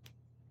fellowship.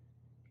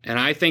 And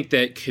I think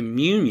that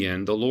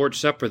communion, the Lord's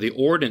Supper, the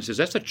ordinances,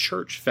 that's a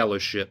church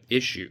fellowship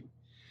issue.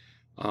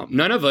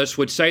 None of us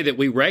would say that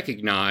we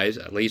recognize,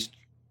 at least,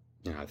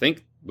 I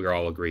think we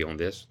all agree on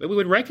this, that we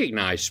would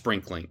recognize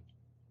sprinkling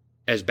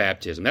as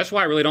baptism. That's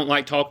why I really don't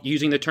like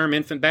using the term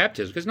infant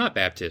baptism, because it's not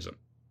baptism.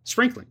 It's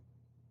sprinkling.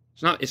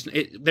 It's not.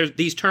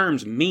 These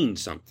terms mean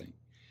something,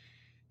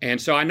 and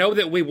so I know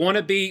that we want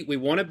to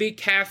be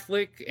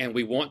Catholic and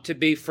we want to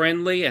be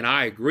friendly, and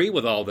I agree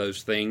with all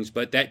those things.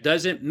 But that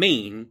doesn't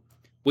mean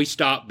we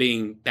stop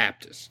being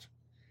Baptist.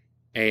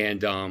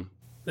 And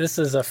this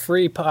is a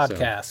free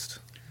podcast.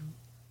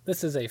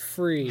 This is a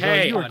free.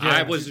 Hey, podcast.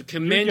 I was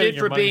commended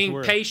for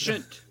being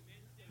patient.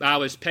 I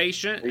was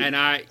patient, and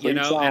I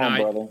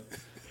love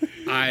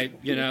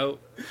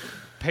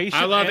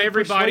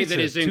everybody that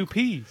is in 2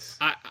 P's.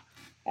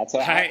 That's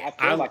what I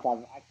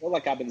feel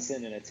like I've been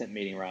sitting in a tent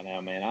meeting right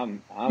now,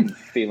 man. I'm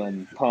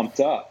feeling pumped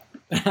up.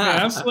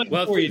 I'm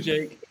sweating for you,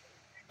 Jake.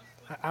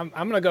 I'm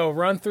gonna go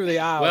run through the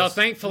aisles. Well,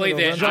 thankfully,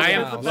 that I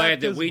am glad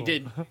that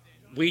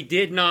we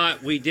did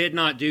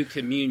not do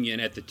communion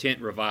at the tent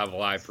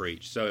revival I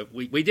preached. So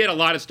we did a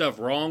lot of stuff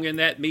wrong in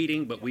that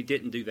meeting, but we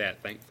didn't do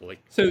that, thankfully.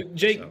 So,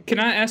 Jake, can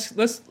I ask?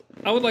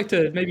 I would like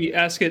to maybe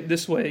ask it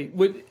this way: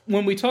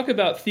 when we talk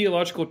about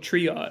theological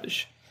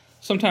triage,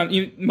 sometimes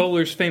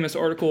Mohler's famous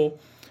article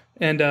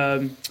and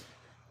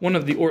one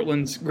of the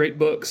Ortland's great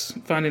books,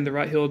 Finding the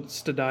Right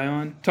Hills to Die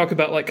On, talk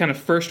about like kind of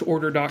first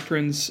order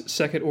doctrines,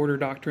 second order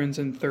doctrines,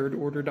 and third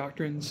order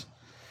doctrines.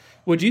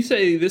 Would you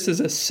say this is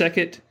a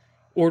second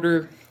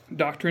order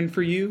doctrine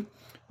for you,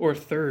 or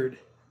third?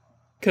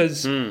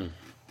 Because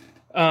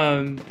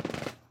I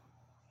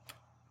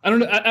don't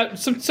know.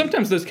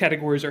 Sometimes those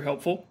categories are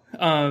helpful.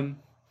 I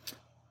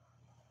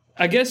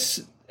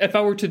guess if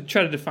I were to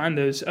try to define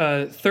those,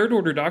 third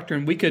order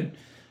doctrine, we could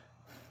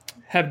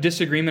have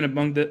disagreement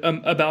among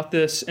about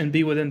this and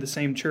be within the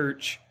same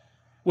church,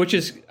 which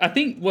is, I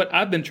think, what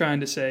I've been trying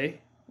to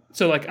say.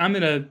 So, like, I'm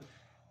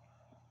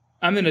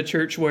in a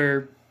church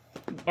where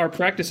our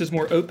practice is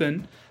more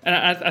open, and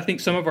I think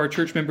some of our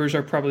church members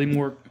are probably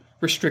more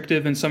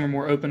restrictive and some are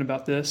more open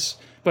about this,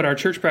 but our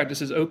church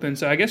practice is open,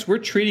 so I guess we're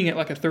treating it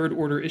like a third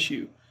order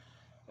issue.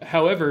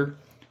 However,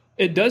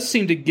 it does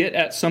seem to get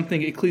at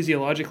something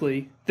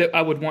ecclesiologically that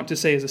I would want to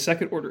say is a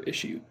second order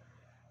issue.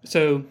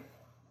 So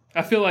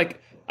I feel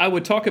like I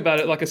would talk about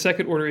it like a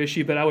second order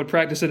issue, but I would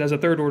practice it as a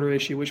third order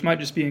issue, which might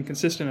just be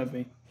inconsistent of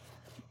me.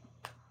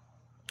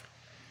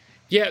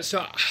 Yeah,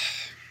 so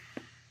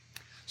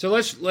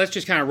let's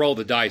just kind of roll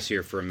the dice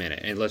here for a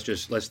minute, and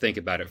let's think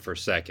about it for a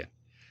second.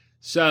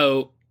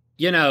 So,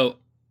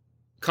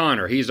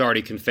 Connor, he's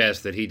already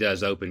confessed that he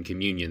does open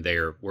communion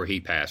there where he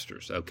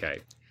pastors.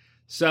 Okay.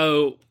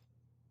 So,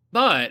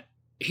 but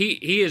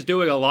he is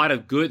doing a lot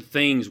of good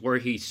things where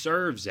he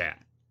serves at.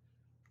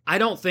 I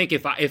don't think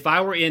if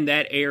I were in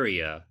that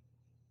area,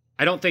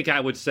 I don't think I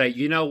would say,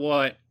 you know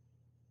what,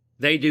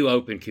 they do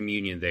open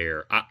communion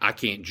there. I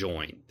can't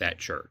join that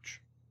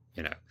church.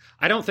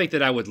 I don't think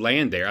that I would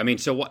land there. I mean,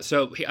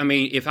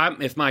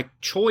 if my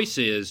choice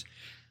is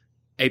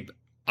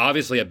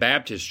obviously a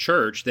Baptist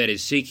church that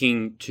is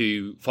seeking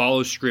to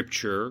follow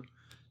Scripture,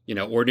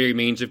 ordinary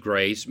means of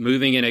grace,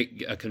 moving in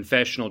a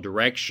confessional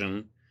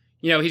direction,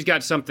 he's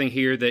got something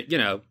here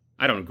that,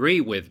 I don't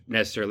agree with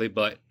necessarily,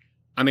 but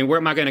I mean, where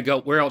am I going to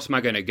go? Where else am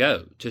I going to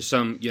go? To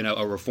some,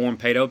 a Reformed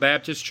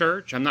Paedo-Baptist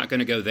church? I'm not going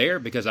to go there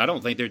because I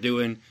don't think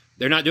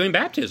they're not doing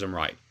baptism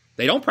right.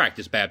 They don't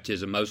practice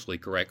baptism mostly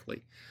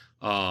correctly.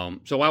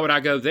 So why would I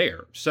go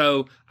there?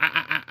 So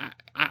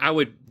I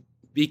would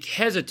be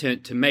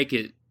hesitant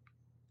to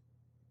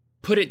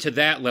put it to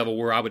that level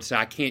where I would say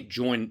I can't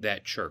join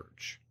that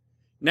church.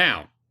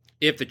 Now,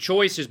 if the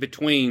choice is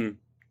between,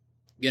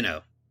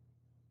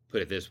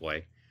 put it this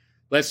way,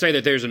 let's say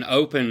that there's an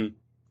open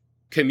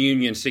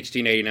communion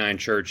 1689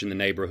 church in the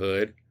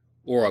neighborhood,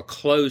 or a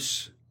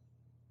close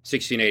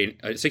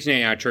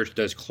 1689 church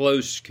does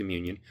close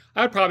communion,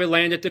 I would probably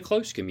land at the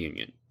close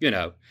communion,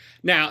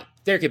 Now,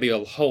 there could be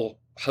a whole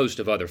host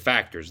of other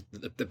factors.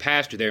 The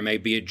pastor there may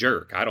be a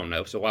jerk. I don't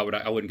know. So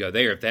I wouldn't go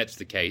there if that's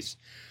the case.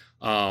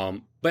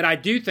 But I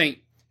do think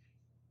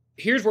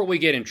here's where we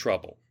get in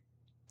trouble.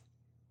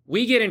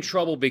 We get in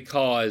trouble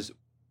because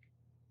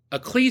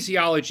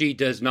ecclesiology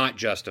does not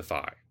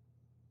justify.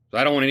 So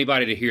I don't want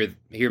anybody to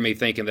hear me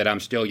thinking that I'm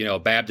still, a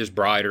Baptist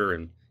brighter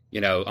and,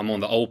 I'm on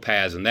the old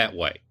paths in that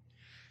way.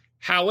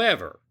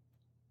 However,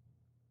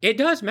 it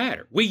does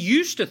matter. We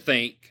used to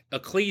think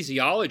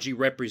ecclesiology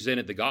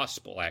represented the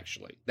gospel,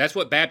 actually. That's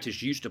what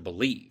Baptists used to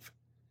believe.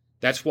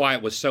 That's why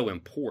it was so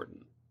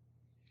important.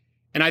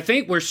 And I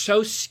think we're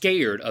so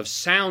scared of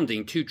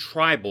sounding too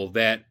tribal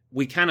that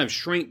we kind of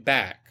shrink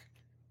back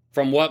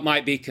from what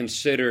might be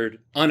considered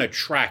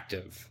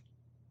unattractive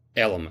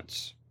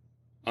elements.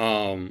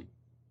 The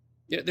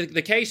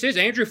case is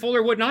Andrew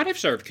Fuller would not have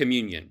served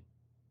communion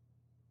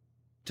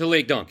to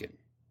Lig Duncan.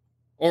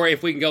 Or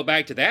if we can go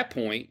back to that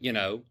point,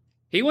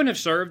 he wouldn't have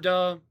served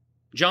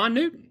John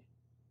Newton.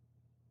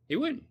 He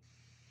wouldn't.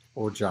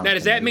 Or John. Now,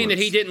 does that mean that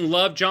he didn't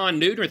love John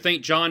Newton or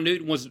think John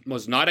Newton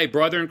was not a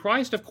brother in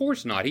Christ? Of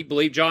course not. He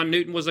believed John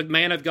Newton was a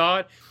man of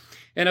God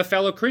and a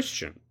fellow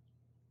Christian.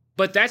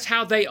 But that's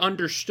how they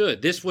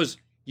understood.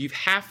 You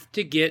have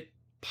to get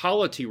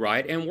polity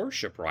right and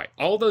worship right.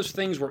 All those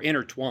things were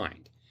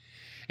intertwined.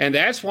 And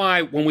that's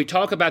why when we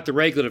talk about the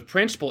regulative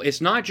principle,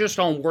 it's not just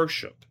on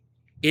worship.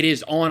 It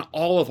is on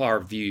all of our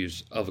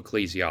views of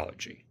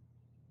ecclesiology.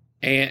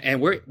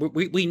 And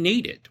we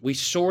need it. We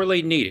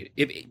sorely need it.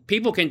 If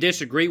people can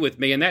disagree with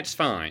me, and that's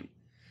fine.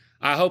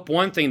 I hope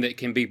one thing that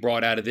can be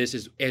brought out of this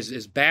is,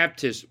 as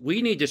Baptists,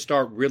 we need to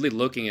start really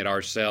looking at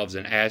ourselves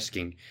and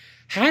asking,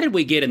 how did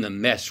we get in the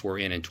mess we're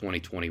in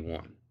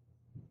 2021?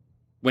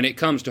 When it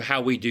comes to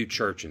how we do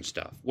church and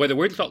stuff, whether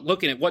we're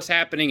looking at what's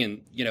happening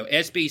in,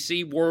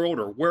 SBC world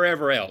or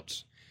wherever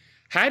else,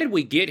 how did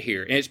we get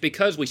here? And it's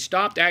because we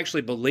stopped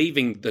actually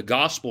believing the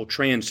gospel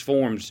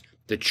transforms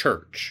the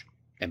church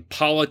and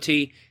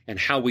polity and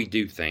how we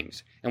do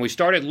things. And we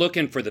started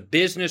looking for the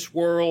business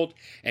world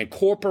and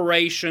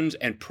corporations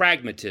and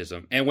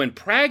pragmatism. And when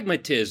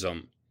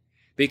pragmatism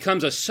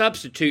becomes a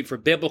substitute for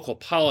biblical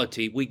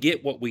polity, we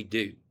get what we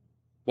do,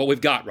 what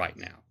we've got right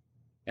now.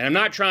 And I'm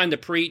not trying to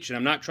preach, and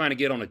I'm not trying to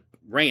get on a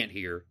rant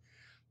here,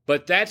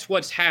 but that's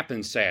what's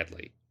happened,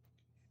 sadly.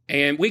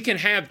 And we can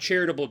have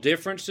charitable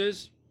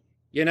differences.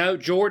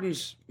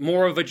 Jordan's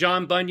more of a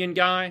John Bunyan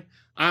guy.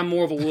 I'm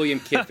more of a William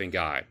Kiffin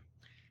guy.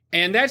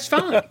 And that's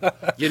fine.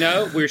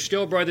 We're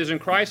still brothers in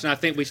Christ, and I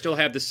think we still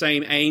have the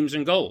same aims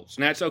and goals.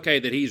 And that's okay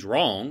that he's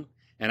wrong,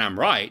 and I'm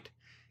right,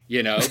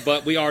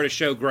 but we are to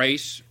show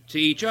grace to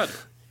each other.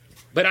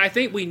 But I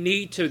think we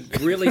need to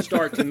really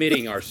start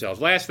committing ourselves.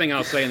 Last thing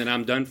I'll say, and then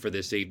I'm done for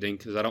this evening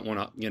because I don't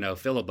want to,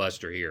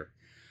 filibuster here.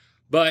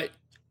 But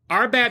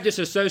our Baptist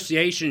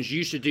associations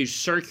used to do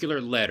circular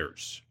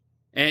letters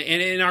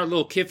And in our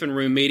little Kiffin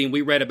Room meeting,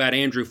 we read about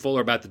Andrew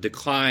Fuller about the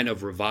decline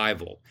of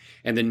revival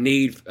and the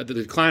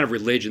decline of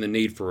religion, the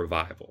need for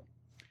revival.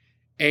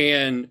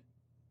 And,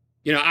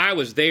 I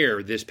was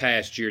there this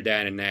past year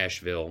down in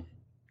Nashville,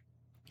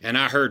 and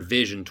I heard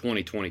Vision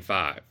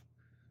 2025,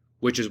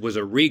 which was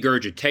a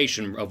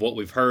regurgitation of what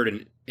we've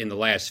heard in the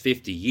last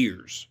 50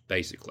 years,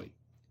 basically.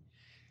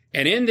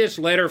 And in this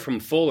letter from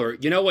Fuller,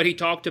 you know what he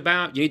talked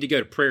about? You need to go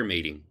to prayer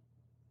meeting.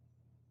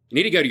 You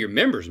need to go to your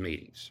members'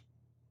 meetings.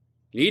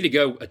 You need to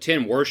go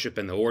attend worship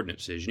and the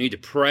ordinances. You need to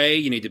pray.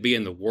 You need to be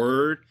in the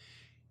Word.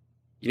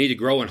 You need to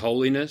grow in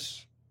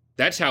holiness.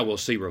 That's how we'll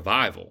see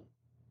revival.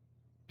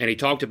 And he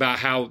talked about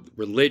how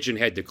religion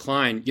had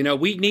declined.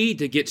 We need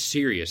to get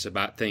serious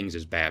about things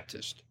as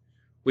Baptists.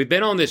 We've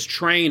been on this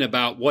train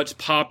about what's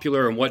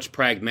popular and what's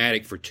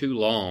pragmatic for too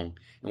long,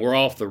 and we're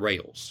off the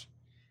rails.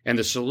 And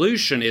the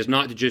solution is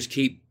not to just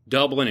keep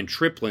doubling and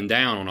tripling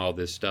down on all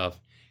this stuff.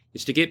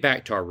 It's to get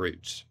back to our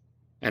roots.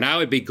 And I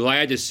would be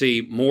glad to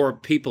see more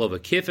people of a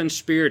Kiffin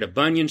spirit, a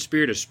Bunyan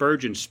spirit, a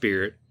Spurgeon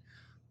spirit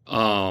in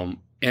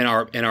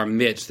our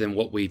midst than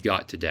what we've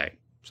got today.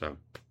 So,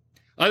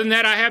 other than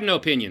that, I have no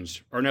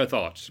opinions or no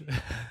thoughts.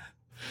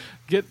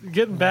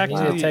 Getting back to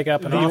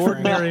the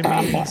ordinary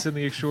means and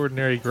the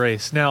extraordinary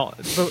grace. Now,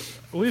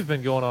 we've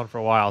been going on for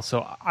a while,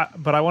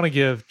 but I want to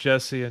give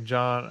Jesse and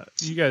John,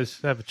 you guys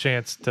have a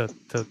chance to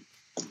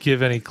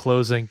give any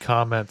closing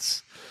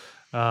comments.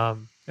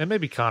 And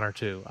maybe Connor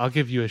too. I'll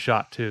give you a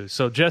shot too.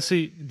 So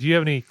Jesse, do you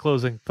have any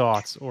closing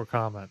thoughts or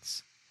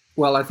comments?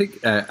 Well, I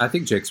think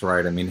Jake's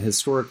right. I mean,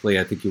 historically,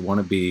 I think you want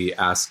to be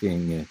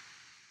asking,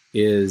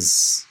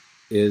 is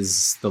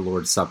the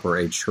Lord's Supper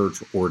a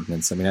church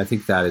ordinance? I mean, I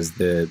think that is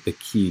the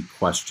key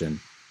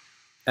question.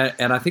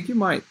 And I think you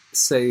might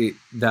say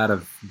that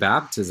of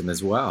baptism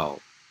as well,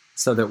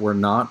 so that we're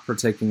not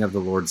partaking of the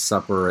Lord's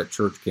Supper at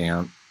church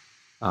camp,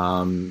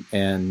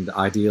 and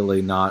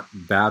ideally not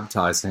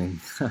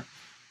baptizing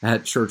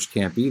at church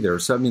camp either.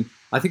 So, I mean,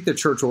 I think the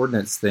church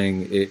ordinance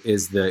thing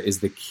is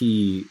the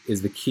key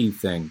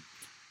thing.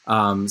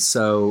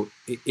 So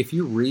if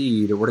you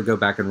read, or were to go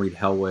back and read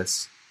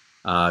Thomas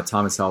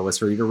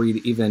Helwys, or you to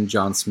read even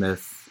John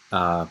Smith,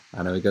 I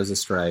know he goes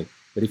astray,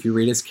 but if you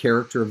read his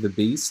Character of the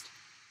Beast,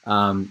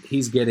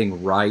 he's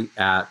getting right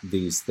at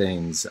these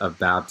things of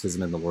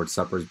baptism and the Lord's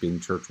Supper as being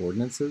church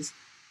ordinances.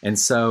 And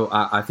so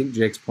I think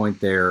Jake's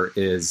point there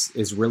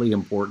is really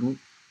important.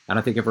 And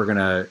I think if we're going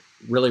to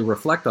really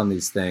reflect on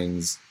these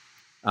things,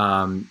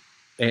 and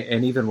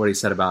even what he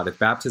said about if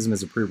baptism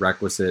is a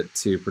prerequisite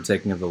to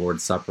partaking of the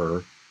Lord's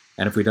Supper,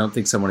 and if we don't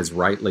think someone is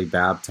rightly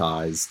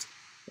baptized,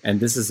 and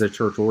this is a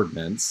church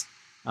ordinance,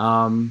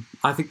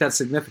 I think that's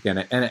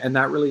significant. And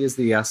that really is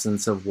the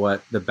essence of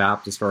what the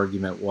Baptist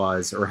argument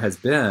was or has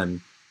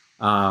been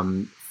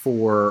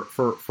for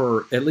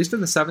at least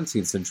in the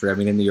 17th century. I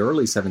mean, in the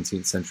early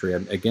 17th century,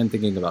 and again,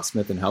 thinking about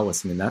Smith and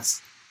Helwys, I mean,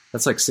 that's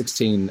like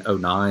 1609,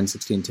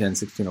 1610,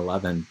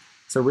 1611.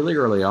 So really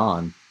early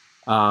on.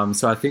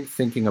 So I think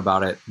thinking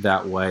about it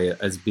that way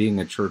as being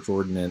a church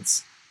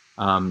ordinance,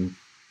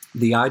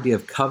 the idea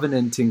of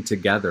covenanting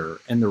together,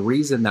 and the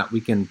reason that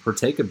we can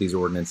partake of these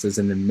ordinances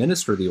and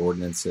administer the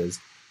ordinances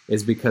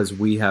is because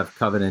we have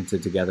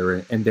covenanted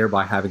together, and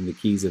thereby having the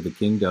keys of the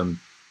kingdom,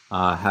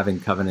 having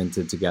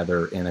covenanted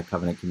together in a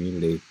covenant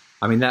community.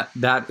 I mean,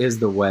 that is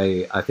the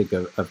way I think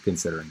of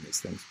considering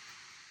these things.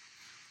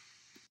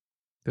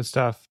 Good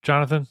stuff.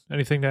 Jonathan,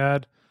 anything to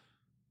add?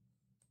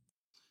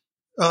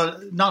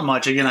 Not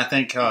much. Again, I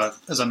think,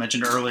 as I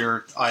mentioned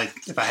earlier,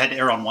 if I had to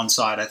err on one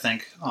side, I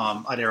think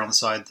I'd err on the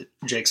side that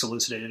Jake's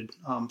elucidated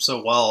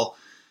so well.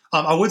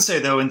 I would say,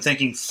 though, in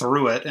thinking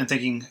through it and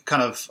thinking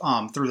kind of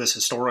through this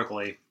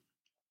historically,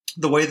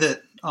 the way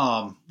that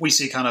we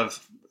see kind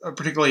of,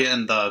 particularly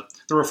in the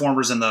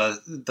reformers in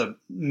the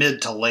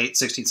mid to late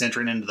 16th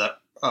century and into the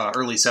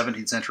early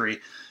 17th century,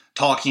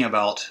 talking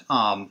about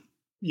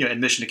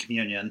admission to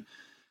communion.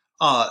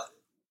 A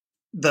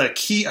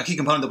key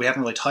component that we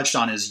haven't really touched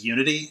on is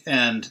unity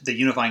and the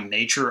unifying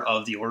nature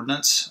of the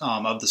ordinance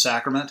of the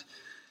sacrament.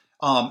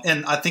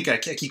 And I think a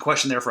key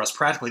question there for us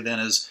practically then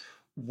is,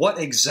 what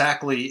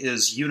exactly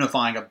is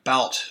unifying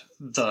about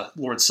the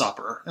Lord's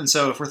Supper? And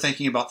so if we're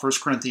thinking about 1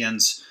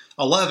 Corinthians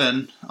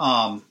 11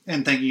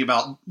 and thinking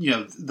about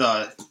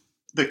the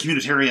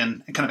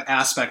communitarian kind of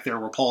aspect there,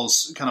 where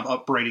Paul's kind of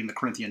upbraiding the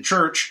Corinthian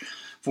church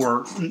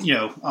for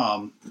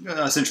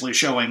essentially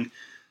showing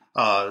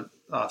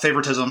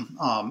favoritism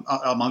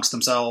amongst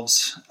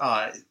themselves.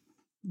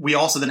 We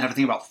also then have to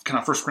think about kind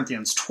of 1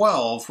 Corinthians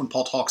 12 when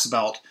Paul talks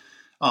about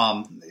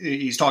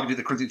he's talking to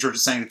the Corinthian church and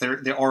saying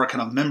that they are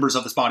kind of members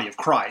of this body of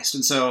Christ.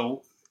 And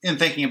so in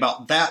thinking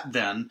about that,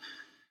 then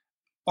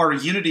our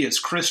unity as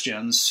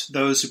Christians,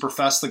 those who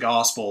profess the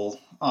gospel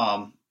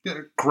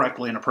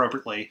correctly and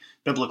appropriately,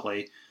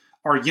 biblically,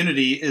 our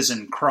unity is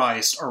in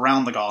Christ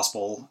around the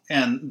gospel,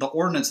 and the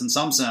ordinance in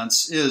some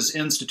sense is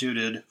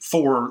instituted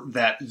for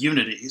that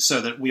unity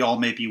so that we all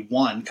may be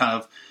one kind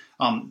of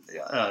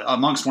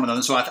amongst one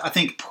another. So I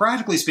think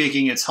practically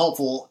speaking, it's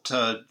helpful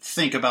to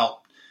think about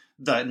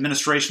the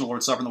administration of the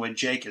Lord's Supper in the way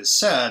Jake has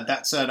said.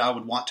 That said, I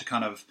would want to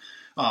kind of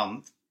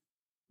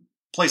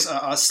place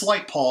a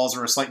slight pause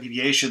or a slight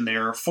deviation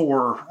there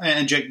for,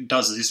 and Jake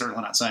does this. He's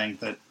certainly not saying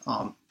that,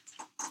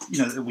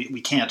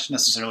 we can't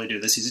necessarily do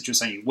this. He's just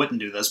saying he wouldn't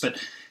do this, but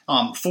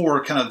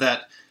for kind of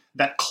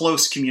that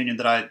close communion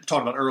that I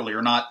talked about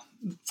earlier, not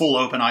full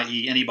open,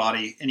 i.e.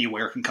 anybody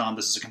anywhere can come.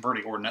 This is a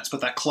converting ordinance,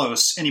 but that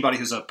close, anybody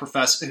who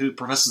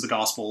professes the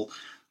gospel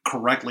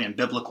correctly and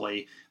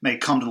biblically may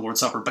come to the Lord's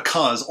Supper,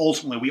 because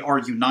ultimately we are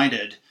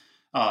united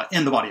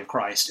in the body of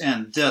Christ.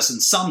 And this,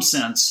 in some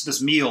sense,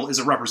 this meal is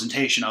a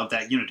representation of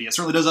that unity. It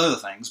certainly does other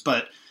things,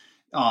 but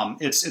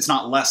it's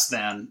not less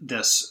than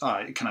this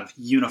kind of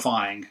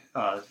unifying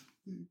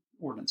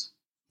ordinance.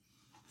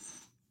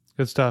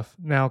 Good stuff.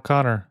 Now,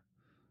 Connor,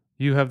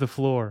 you have the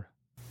floor.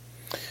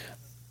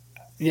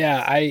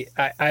 Yeah,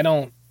 I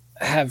don't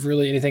have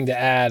really anything to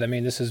add. I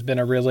mean, this has been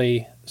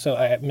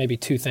maybe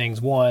two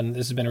things. One,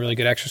 this has been a really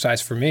good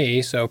exercise for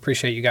me, so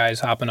appreciate you guys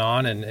hopping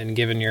on and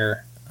giving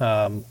your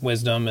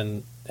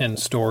wisdom and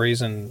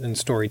stories and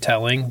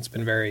storytelling. It's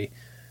been very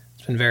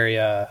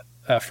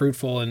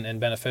fruitful and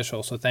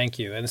beneficial, so thank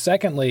you. And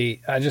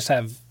secondly, I just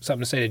have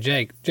something to say to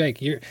Jake.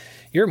 Jake,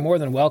 you're more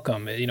than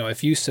welcome.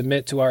 If you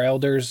submit to our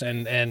elders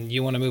and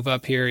you want to move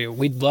up here,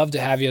 we'd love to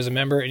have you as a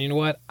member. And you know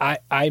what?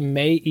 I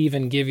may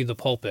even give you the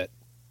pulpit.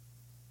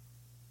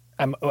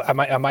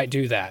 I might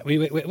do that.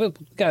 We'll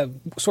gotta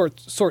sort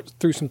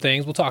through some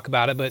things. We'll talk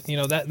about it, but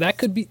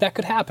that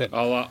could happen.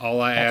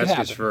 All I ask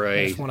is for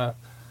a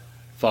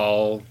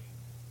fall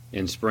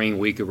and spring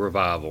week of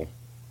revival.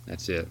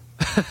 That's it.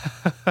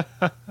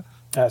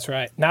 That's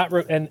right. Not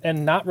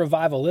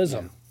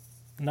revivalism.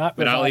 Not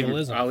but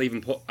revivalism. I'll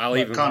even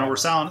Connor, we're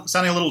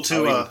sounding a little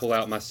too. I'll even pull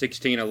out my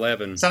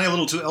 1611. Sounding a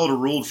little too elder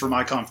ruled for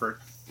my comfort.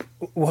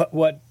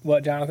 What,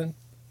 Jonathan?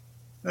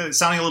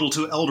 Sounding a little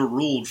too elder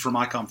ruled for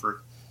my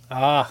comfort.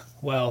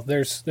 Well,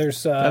 there's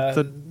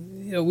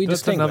we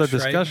that's another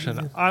discussion.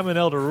 Right? I'm an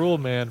elder rule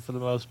man for the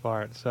most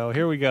part, so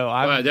here we go.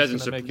 It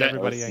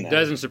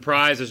doesn't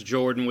surprise us,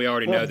 Jordan. We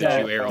already know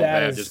that you err on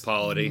Baptist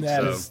polity.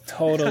 That's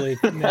totally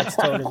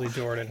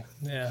Jordan.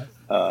 Yeah.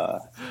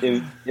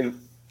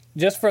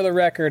 Just for the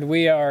record,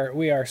 we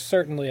are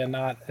certainly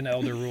not an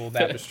elder rule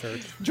Baptist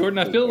church. Jordan,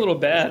 I feel a little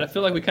bad. I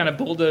feel like we kind of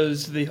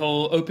bulldozed the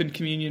whole open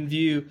communion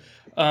view.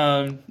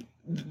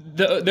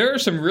 There are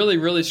some really,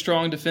 really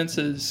strong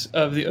defenses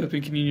of the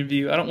open communion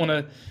view. I don't want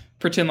to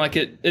pretend like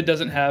it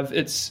doesn't have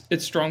its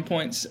strong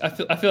points. I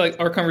feel like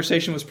our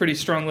conversation was pretty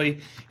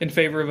strongly in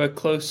favor of a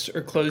close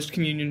or closed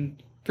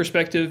communion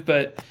perspective.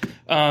 But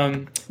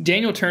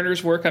Daniel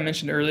Turner's work I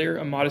mentioned earlier,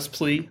 A Modest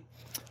Plea,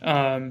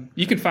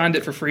 you can find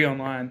it for free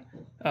online.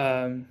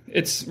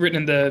 It's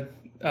written in the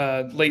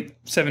late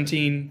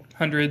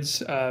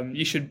 1700s.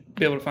 You should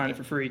be able to find it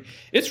for free.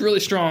 It's really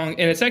strong,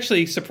 and it's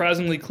actually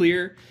surprisingly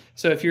clear.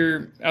 So if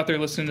you're out there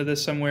listening to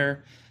this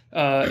somewhere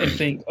and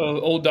think,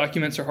 old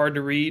documents are hard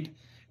to read,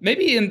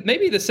 maybe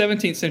the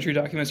 17th century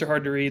documents are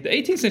hard to read. The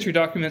 18th century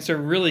documents are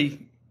really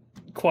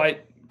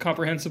quite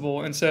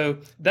comprehensible. And so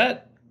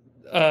that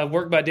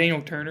work by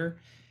Daniel Turner,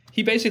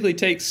 he basically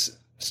takes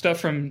stuff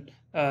from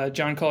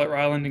John Collett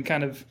Ryland and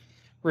kind of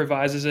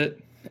revises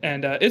it.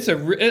 And I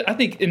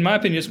think, in my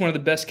opinion, it's one of the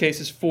best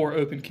cases for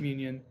open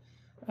communion.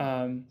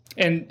 And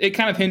it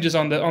kind of hinges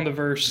on the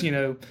verse,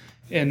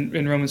 in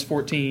Romans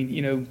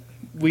 14,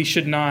 we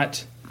should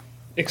not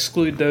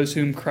exclude those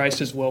whom Christ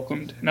has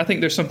welcomed. And I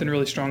think there's something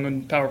really strong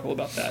and powerful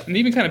about that, and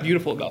even kind of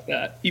beautiful about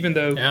that, even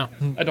though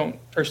I don't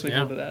personally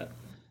hold to that.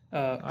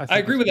 I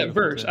agree with that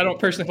verse. I don't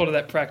personally hold to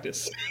that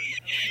practice.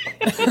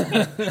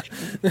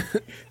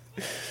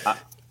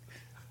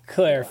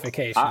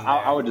 Clarification.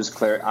 I would just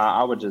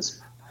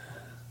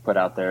put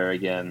out there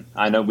again.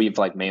 I know we've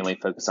mainly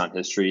focused on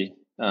history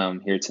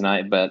here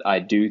tonight, but I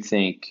do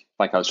think,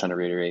 like I was trying to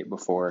reiterate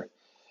before,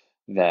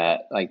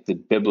 that the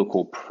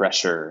biblical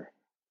pressure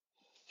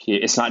here,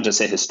 it's not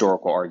just a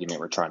historical argument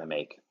we're trying to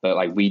make,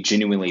 but we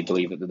genuinely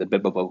believe that the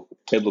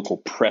biblical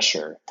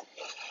pressure,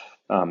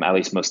 at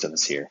least most of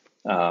us here,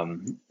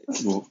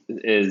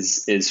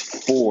 is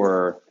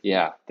for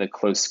the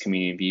close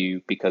communion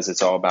view, because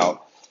it's all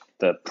about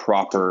the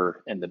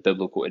proper and the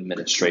biblical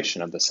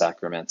administration of the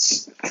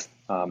sacraments,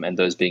 and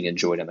those being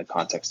enjoyed in the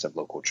context of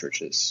local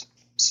churches.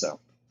 So.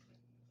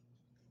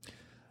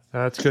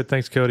 That's good.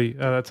 Thanks, Cody.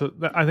 I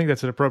think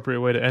that's an appropriate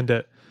way to end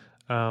it.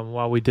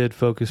 While we did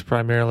focus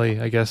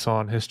primarily, I guess,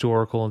 on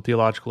historical and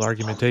theological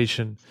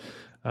argumentation,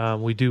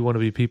 we do want to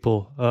be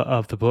people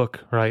of the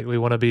book, right? We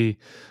want to be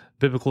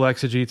biblical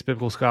exegetes,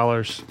 biblical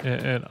scholars,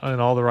 in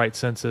all the right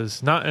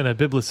senses, not in a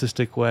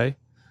biblicistic way.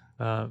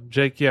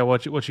 Jake,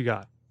 what you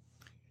got?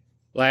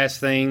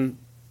 Last thing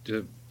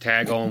to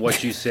tag on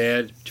what you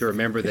said, to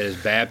remember that as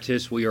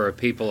Baptists, we are a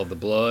people of the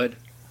blood,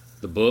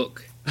 the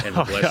book, and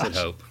the blessed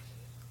hope.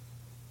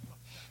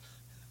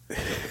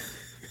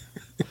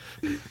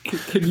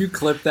 Can you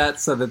clip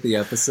that so that the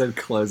episode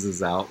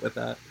closes out with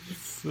that?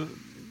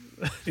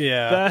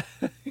 Yeah.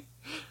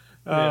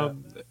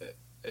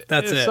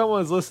 That's if it.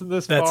 Someone's listened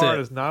this far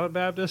and is not a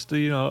Baptist, do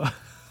you know?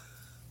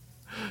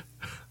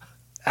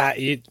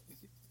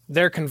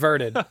 They're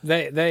converted.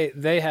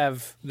 They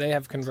have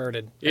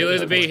converted. It'll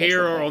either be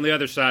here or on the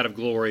other side of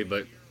glory,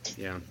 but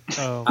yeah.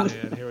 Oh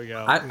man, here we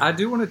go. I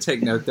do want to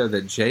take note though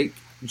that Jake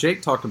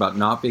talked about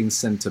not being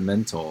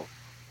sentimental,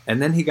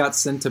 and then he got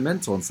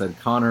sentimental and said,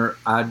 "Connor,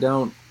 I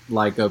don't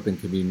like open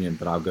communion,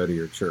 but I'll go to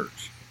your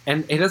church."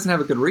 And he doesn't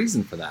have a good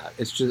reason for that.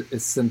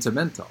 It's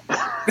sentimental.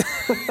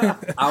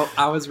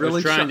 I was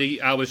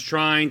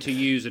trying to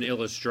use an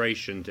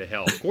illustration to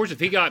help. Of course,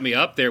 if he got me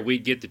up there,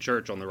 we'd get the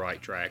church on the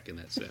right track in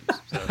that sense.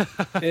 So.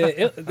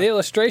 The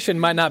illustration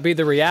might not be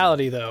the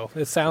reality, though.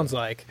 It sounds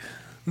like.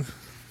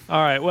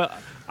 All right. Well,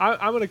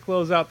 I'm going to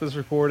close out this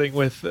recording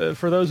with,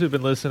 for those who've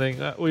been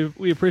listening,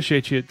 we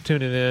appreciate you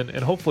tuning in,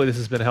 and hopefully this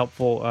has been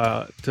helpful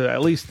to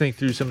at least think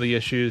through some of the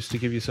issues, to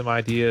give you some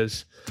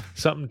ideas,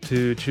 something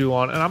to chew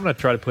on. And I'm going to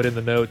try to put in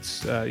the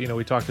notes.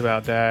 We talked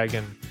about Dag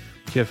and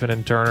Kiffin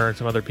and Turner and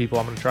some other people.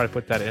 I'm going to try to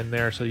put that in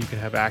there so you can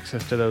have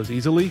access to those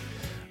easily.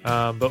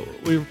 But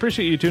we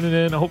appreciate you tuning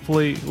in.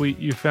 Hopefully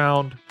you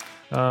found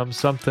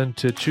something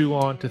to chew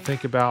on, to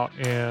think about,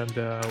 and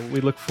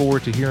we look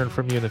forward to hearing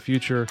from you in the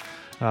future.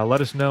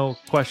 Let us know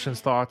questions,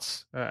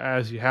 thoughts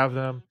as you have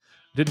them.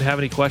 Didn't have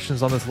any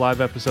questions on this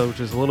live episode, which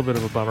is a little bit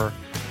of a bummer,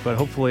 but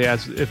hopefully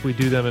if we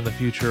do them in the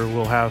future,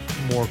 we'll have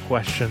more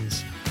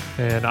questions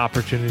and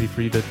opportunity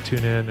for you to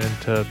tune in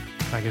and to,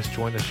 I guess,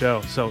 join the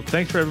show. So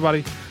thanks for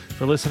everybody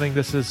for listening.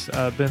 This has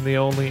been the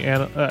only,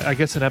 an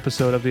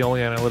episode of the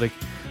only analytic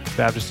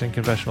Baptist and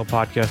confessional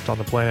podcast on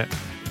the planet,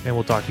 and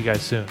we'll talk to you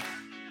guys soon.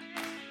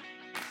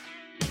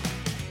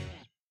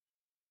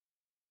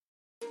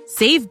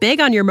 Save big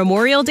on your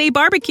Memorial Day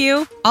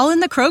barbecue, all in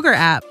the Kroger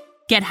app.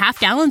 Get half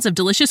gallons of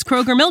delicious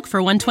Kroger milk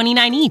for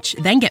 $1.29 each.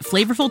 Then get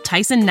flavorful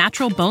Tyson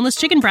natural boneless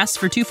chicken breasts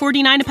for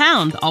 $2.49 a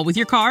pound, all with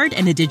your card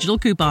and a digital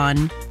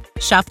coupon.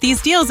 Shop these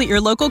deals at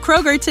your local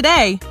Kroger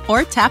today,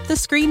 or tap the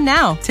screen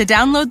now to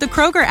download the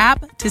Kroger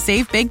app to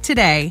save big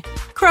today.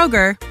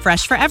 Kroger,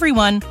 fresh for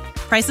everyone.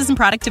 Prices and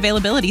product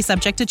availability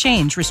subject to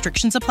change.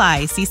 Restrictions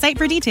apply. See site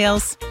for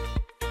details.